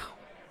awesome. Wow.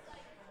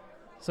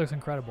 This looks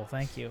incredible.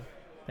 Thank you.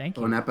 Thank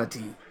you. Bon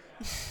appetit.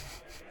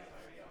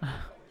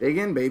 Dig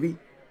in, baby.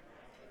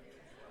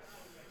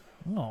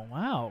 Oh,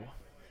 wow.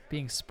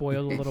 Being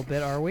spoiled a little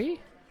bit, are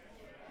we?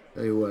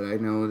 Tell you what, I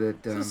know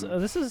that...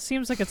 this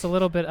seems like it's a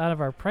little bit out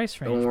of our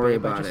price range. Don't worry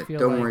about it.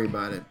 Don't worry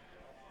about it.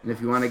 And if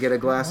you want to get a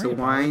glass of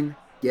wine,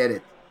 get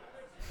it.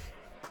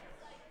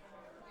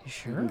 You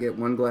sure? You can get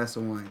one glass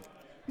of wine.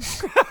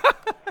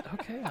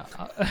 Okay.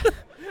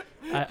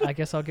 I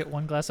guess I'll get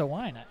one glass of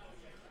wine.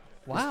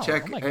 Wow.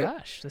 Check, oh my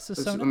gosh. This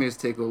is so nice. Let me just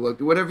take a look.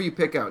 Whatever you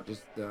pick out,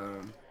 just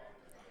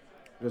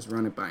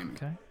run it by me.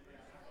 Okay.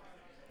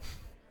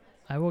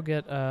 I will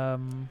get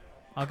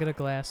I'll get a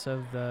glass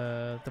of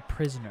the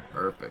Prisoner.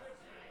 Perfect.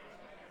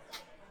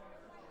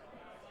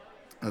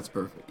 That's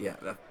perfect. Yeah,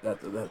 that's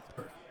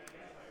perfect.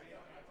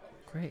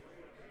 Great.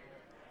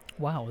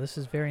 Wow, this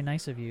is very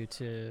nice of you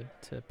to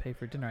pay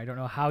for dinner. I don't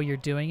know how you're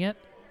doing it,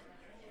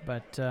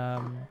 but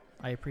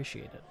I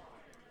appreciate it.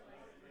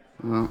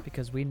 Well,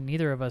 because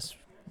neither of us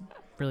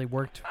really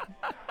worked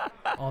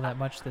all that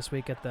much this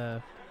week at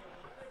the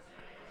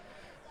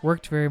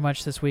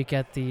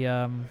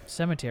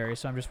cemetery,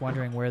 so I'm just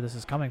wondering where this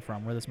is coming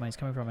from, where this money's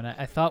coming from. And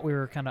I thought we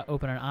were kind of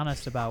open and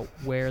honest about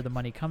where the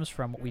money comes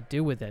from, what we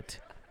do with it.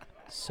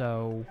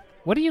 So,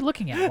 what are you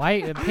looking at? Why,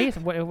 what are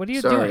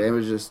you doing? Sorry, it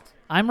was just...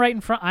 I'm right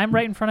in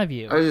front of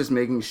you. I was just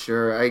making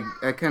sure.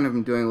 I kind of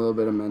am doing a little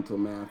bit of mental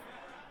math.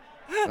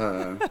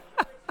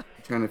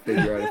 Trying to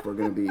figure out if I'm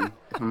going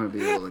to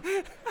be able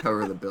to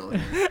cover the bill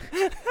here.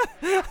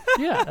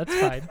 Yeah, that's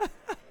fine.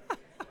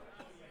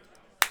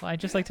 Well, I'd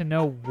just like to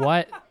know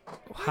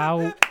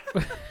how...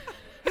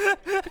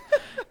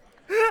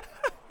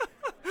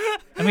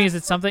 I mean, is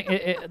it something?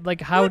 Like,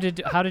 how did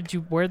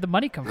you? Where did the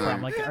money come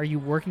from? Like, are you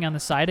working on the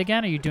side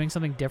again? Are you doing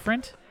something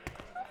different?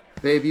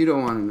 Babe, you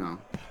don't want to know.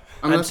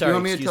 Unless I'm sorry, you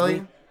want me to tell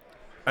you.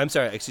 I'm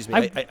sorry. Excuse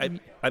me.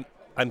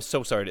 I'm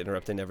so sorry to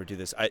interrupt. I never do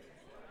this.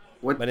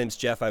 What? My name's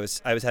Jeff. I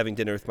was having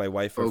dinner with my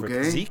wife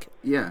over Zeke.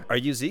 Yeah. Are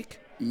you Zeke?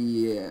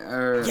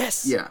 Yeah.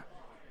 Yes. Yeah.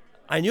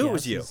 I knew it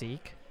was you.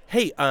 Zeke.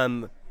 Hey,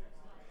 do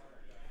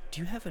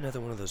you have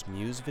another one of those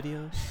Muse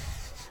videos?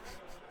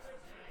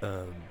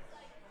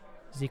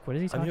 Zeke, what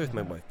is he talking about? I'm here with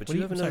my wife, but do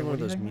you have another one of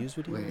those Muse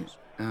videos?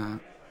 Wait,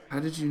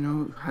 how'd you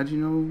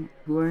know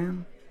who I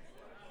am?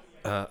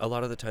 A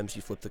lot of the times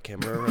you flip the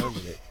camera around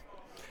and it...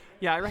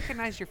 Yeah, I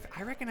recognize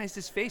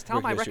his face. Tell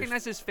him I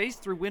recognize his face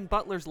through Win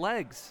Butler's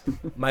legs.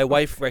 My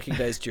wife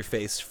recognized your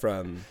face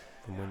from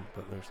Win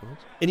Butler's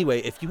legs. Anyway,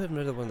 if you have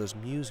another one of those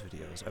Muse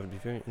videos, I would be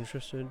very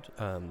interested.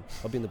 I'll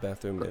be in the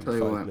bathroom in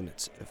 5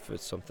 minutes if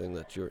it's something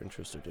that you're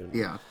interested in.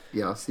 Yeah.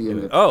 I'll see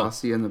you. I'll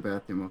see you in the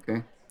bathroom.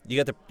 Okay.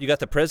 You got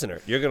the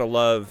Prisoner. You're gonna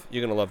love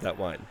that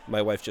wine.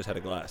 My wife just had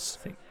a glass.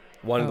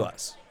 One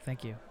glass.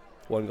 Thank you.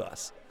 One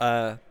glass.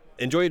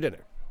 Enjoy your dinner.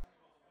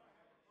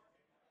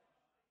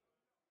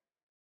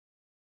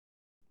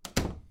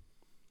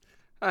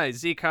 Hi,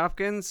 Zeke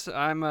Hopkins.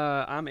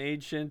 I'm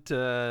Agent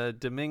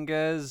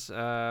Dominguez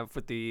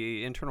with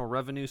the Internal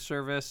Revenue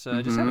Service.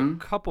 Just have a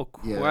couple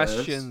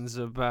questions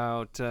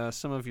about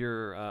some of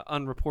your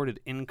unreported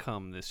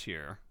income this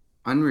year.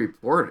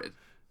 Unreported?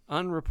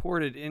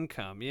 Unreported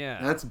income, yeah.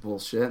 That's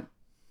bullshit.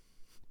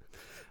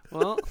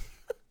 Well,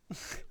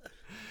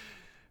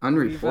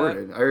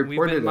 unreported. I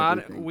reported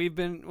everything. We've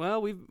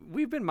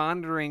been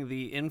monitoring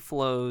the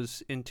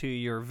inflows into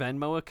your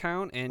Venmo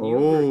account, and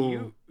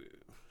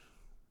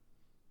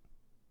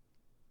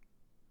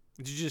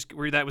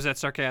was that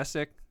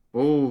sarcastic?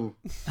 Oh,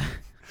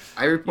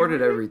 I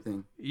reported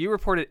everything. You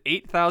reported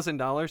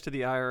 $8,000 to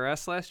the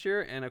IRS last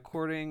year, and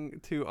according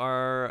to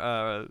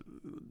our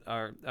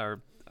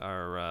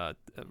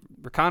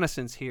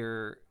reconnaissance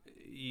here,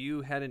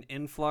 you had an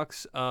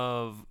influx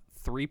of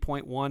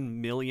 $3.1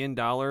 million,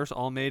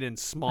 all made in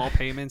small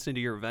payments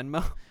into your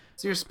Venmo.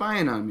 So you're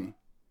spying on me.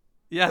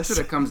 Yes. That's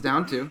what it comes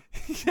down to.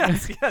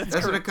 Yes,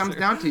 that's what it comes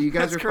down to. You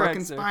guys are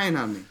fucking spying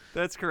on me.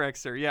 That's correct,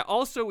 sir. Yeah.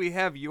 Also, we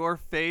have your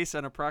face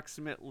on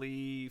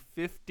approximately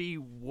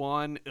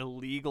 51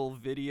 illegal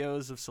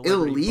videos of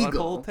celebrity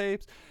butthole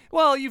tapes.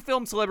 Well, you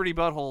filmed celebrity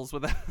buttholes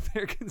without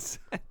their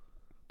consent.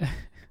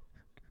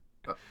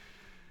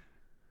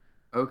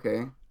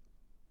 Okay.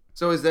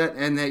 So is that,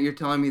 and that you're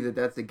telling me that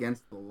that's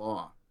against the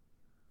law?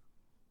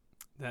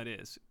 That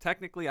is.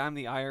 Technically, I'm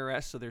the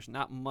IRS, so there's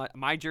not much.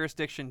 My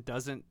jurisdiction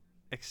doesn't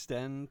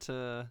extend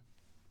to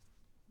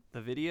the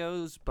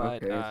videos,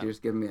 but okay, so you're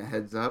just giving me a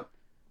heads up.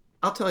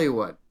 I'll tell you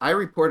what. I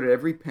reported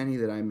every penny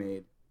that I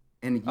made,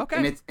 and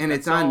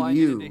it's on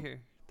you.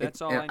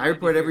 That's all. I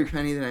reported every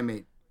penny that I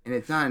made, and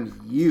it's on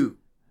you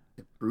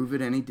to prove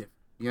it any different.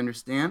 You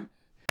understand?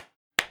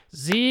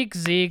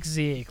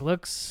 Zeke.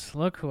 Look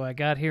who I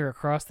got here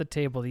across the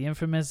table. The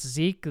infamous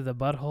Zeke the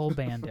Butthole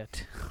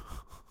Bandit.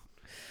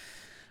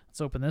 Let's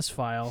open this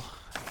file.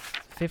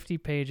 50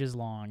 pages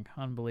long.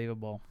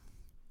 Unbelievable.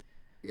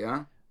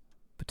 Yeah?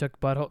 Took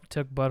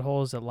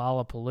buttholes at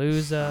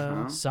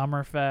Lollapalooza,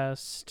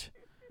 Summerfest,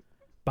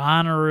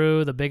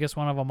 Bonnaroo, the biggest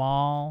one of them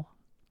all.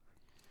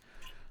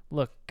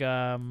 Look,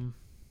 I'm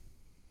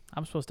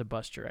supposed to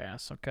bust your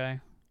ass, okay?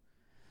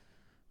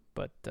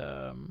 But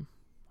I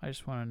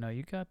just want to know,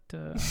 you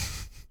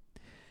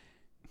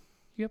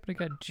happen to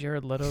got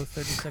Jared Leto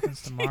 30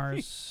 Seconds to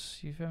Mars?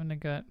 You happen to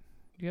got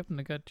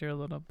Jared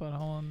Leto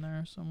butthole in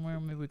there somewhere?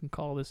 Maybe we can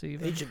call this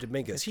even. Agent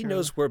Dominguez, he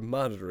knows we're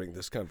monitoring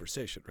this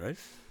conversation, right?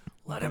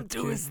 Let him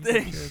do his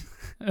thing.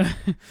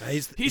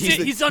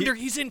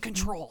 He's in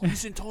control.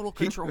 He's in total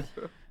control.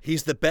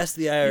 He's the best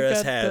the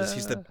IRS has.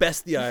 He's the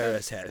best the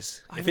IRS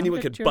has. If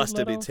anyone could bust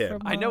him, it's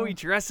him. I know he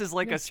dresses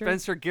like a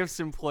Spencer Gifts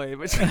employee,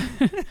 but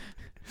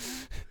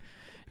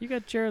you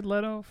got Jared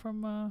Leto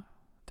from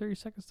 30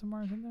 Seconds to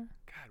Mars in there?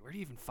 God, where do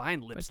you even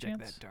find lipstick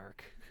that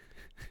dark?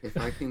 If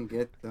I can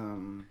get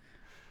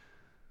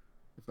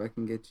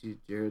you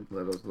Jared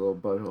Leto's little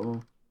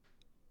butthole.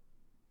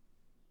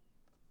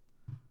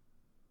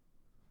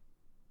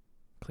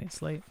 Clean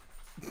slate.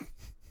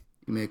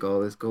 You make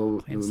all this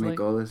go. Make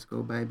all this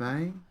go bye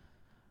bye.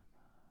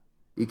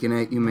 You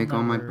make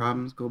all my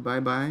problems go bye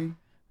bye.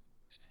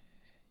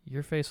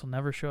 Your face will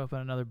never show up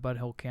on another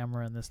butthole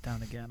camera in this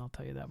town again. I'll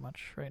tell you that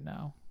much right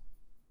now.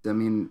 I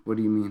mean, what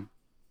do you mean?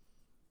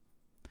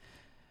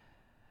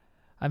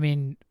 I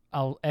mean,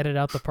 I'll edit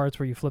out the parts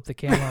where you flip the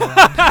camera around.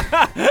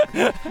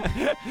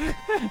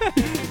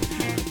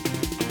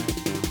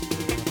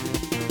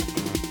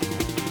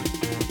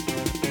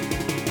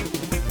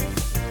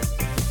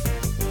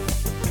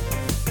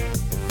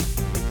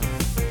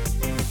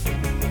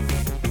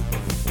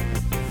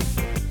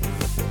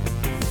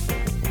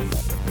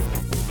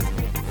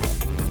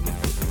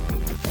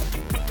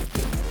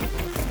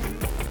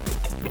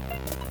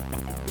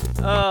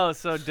 Oh, was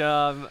so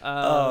dumb. It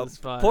was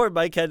fun. Poor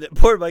Mike had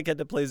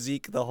to play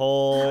Zeke the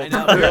whole. I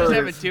know. We were just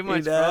having too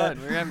much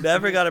fun.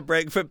 Never got a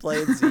break for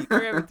playing Zeke. We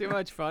were having too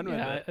much fun with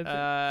it.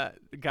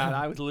 God,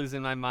 I was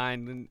losing my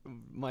mind. And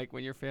Mike,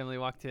 when your family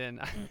walked in,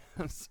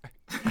 I'm sorry.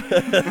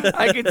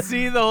 I could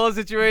see the whole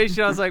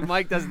situation. I was like,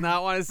 Mike does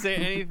not want to say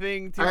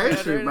anything to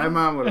Actually, my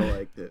mom would have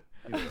liked it.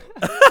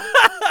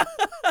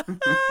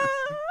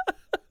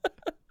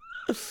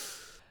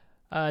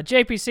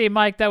 JPC,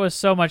 Mike, that was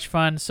so much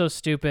fun. So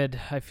stupid.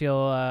 I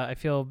don't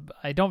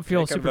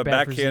feel super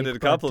bad for Zeke.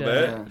 Backhanded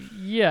compliment.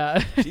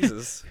 Yeah.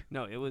 Jesus.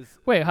 No, it was.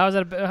 Wait, how is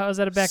that a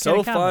backhanded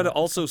so compliment? So fun,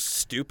 also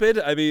stupid.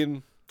 I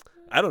mean,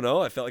 I don't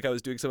know. I felt like I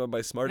was doing some of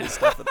my smartest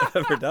stuff that I've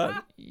ever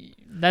done.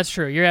 That's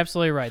true. You're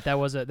absolutely right. That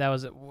was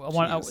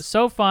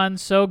so fun,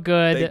 so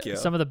good. Thank you.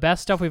 Some of the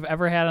best stuff we've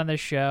ever had on this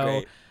show.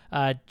 Great.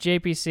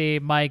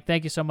 JPC, Mike,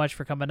 thank you so much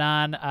for coming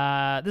on.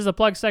 This is a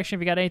plug section.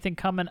 If you got anything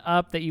coming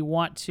up that you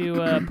want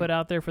to put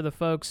out there for the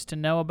folks to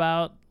know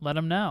about, let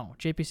them know.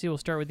 JPC, we'll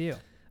start with you.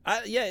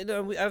 We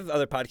have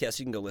other podcasts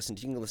you can go listen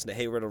to. You can listen to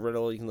Hey Riddle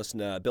Riddle. You can listen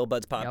to Bill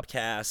Bud's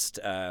podcast.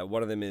 Yep.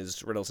 One of them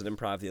is Riddles and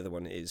Improv. The other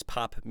one is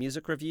Pop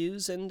Music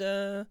Reviews. And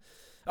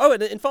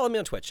and follow me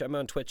on Twitch. I'm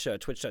on Twitch,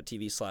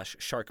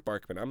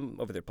 twitch.tv/SharkBarkman. I'm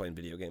over there playing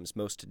video games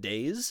most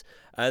days.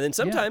 And then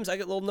sometimes I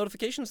get little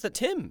notifications that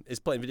Tim is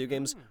playing video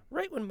games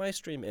right when my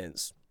stream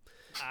ends.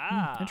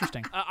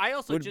 Interesting. I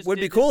also would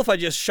be cool if I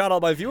just shot all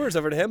my viewers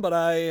over to him, but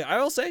I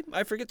will say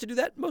I forget to do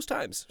that most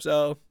times.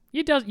 So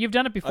you've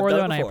done it before,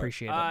 though, and I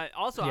appreciate it.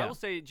 Also, I will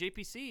say,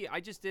 JPC, I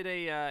just did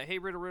a Hey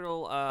Riddle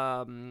Riddle.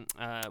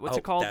 What's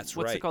it called? That's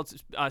What's it called?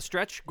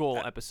 Stretch goal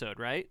episode,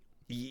 right?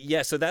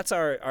 Yeah, so that's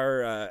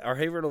our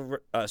Hey Riddle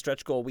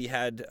stretch goal. We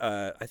had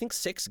I think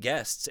 6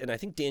 guests, and I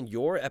think Dan,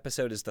 your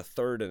episode is the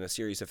 3rd in a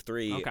series of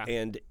 3,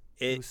 and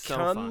it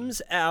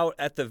comes out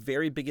at the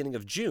very beginning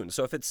of June.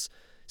 So if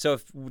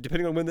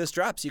depending on when this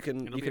drops, you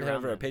can head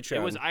over to our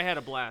Patreon. I had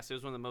a blast. It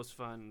was one of the most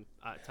fun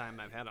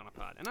time I've had on a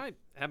pod, and I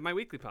have my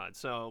weekly pod.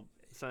 So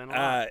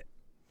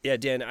yeah,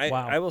 Dan,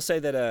 I will say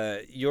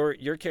that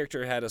your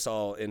character had us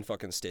all in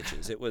fucking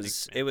stitches. It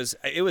was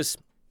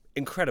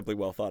incredibly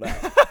well thought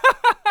out.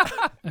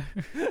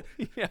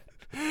 Yeah.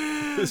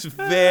 It was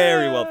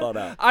very well thought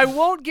out. I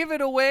won't give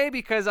it away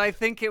because I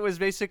think it was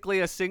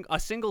basically a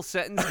single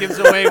sentence gives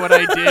away what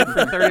I did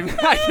for 30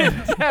 minutes. I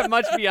didn't have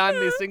much beyond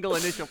the single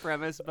initial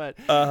premise, but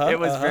it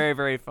was very,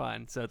 very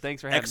fun. So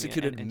thanks for having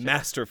Executed me.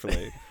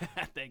 masterfully.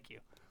 Thank you.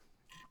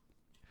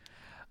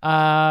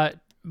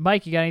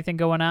 Mike, you got anything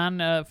going on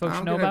folks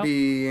should know about? I'm going to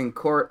be in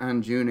court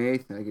on June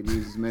 8th. I could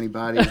use as many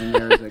bodies in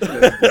there as I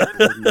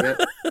could.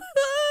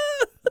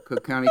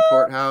 Cook County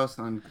Courthouse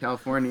on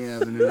California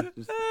Avenue.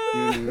 Just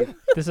June 8th.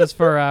 This is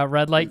for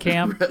Red Light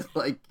Cam? Red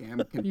Light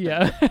Cam.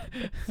 Yeah.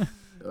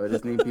 So I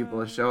just need people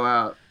to show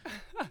out.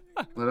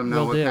 Let them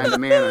know what kind of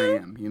man I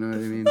am. You know what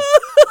I mean?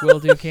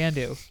 Will do, can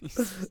do.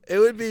 It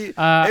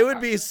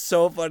would be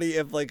so funny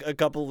if like a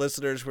couple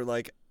listeners were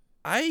like,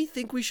 I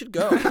think we should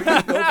go. We should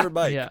go for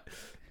Mike. Yeah.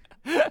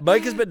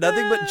 Mike has been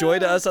nothing but joy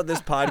to us on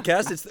this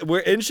podcast.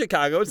 We're in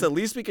Chicago. It's the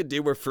least we could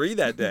do. We're free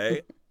that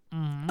day.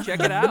 Check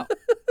it out.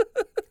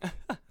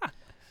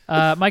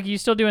 Mike, are you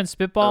still doing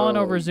spitballing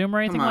over Zoom or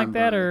anything like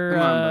that?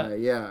 Or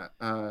yeah,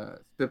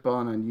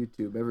 spitballing on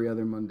YouTube every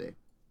other Monday.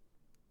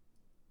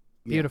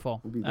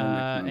 Beautiful. We'll be there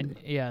next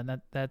Monday. And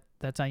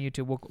that's on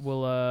YouTube.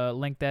 We'll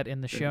link that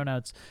in the show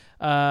notes.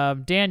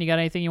 Dan, you got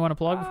anything you want to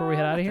plug before we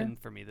head out of here? Nothing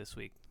for me this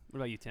week. What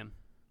about you, Tim?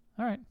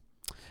 All right.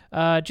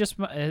 Just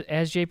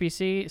as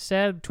JPC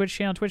said, Twitch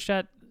channel,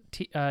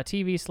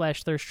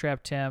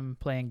 twitch.tv/ThirstTrapTim,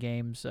 playing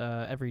games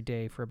every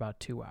day for about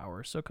 2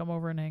 hours. So come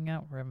over and hang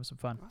out. We're having some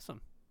fun.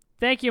 Awesome.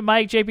 Thank you,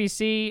 Mike,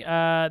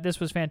 JPC. This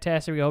was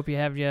fantastic. We hope you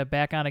have you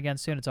back on again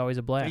soon. It's always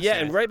a blast. Yeah,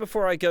 and right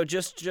before I go,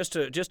 just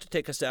to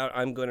take us out,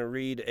 I'm going to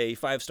read a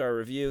 5-star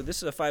review.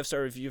 This is a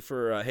 5-star review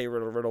for Hey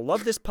Riddle Riddle.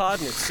 Love this pod,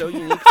 and it's so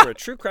unique for a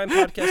true crime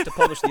podcast to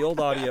publish the old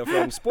audio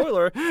from,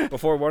 spoiler,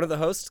 before one of the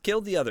hosts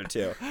killed the other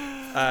two.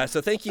 So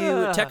thank you,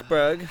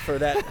 TechBrug, for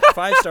that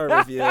 5-star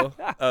review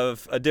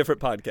of a different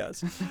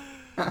podcast.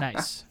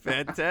 Nice.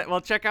 Fantastic.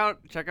 Well, check out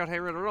Hey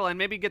Riddle Riddle, and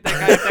maybe get that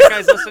guy. If that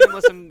guy's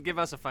listening, give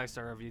us a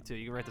 5-star review too.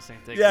 You can write the same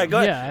thing. Yeah, go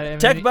ahead.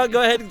 TechBug,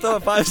 go ahead and throw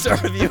a 5-star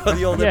review on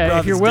the old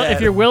Improv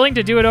if you're willing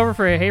to do it over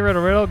for a Hey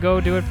Riddle Riddle,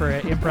 go do it for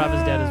Improv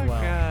is Dead as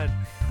well. God.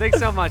 Thanks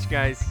so much,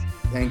 guys.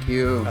 Thank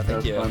you.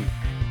 Thank you. Fun.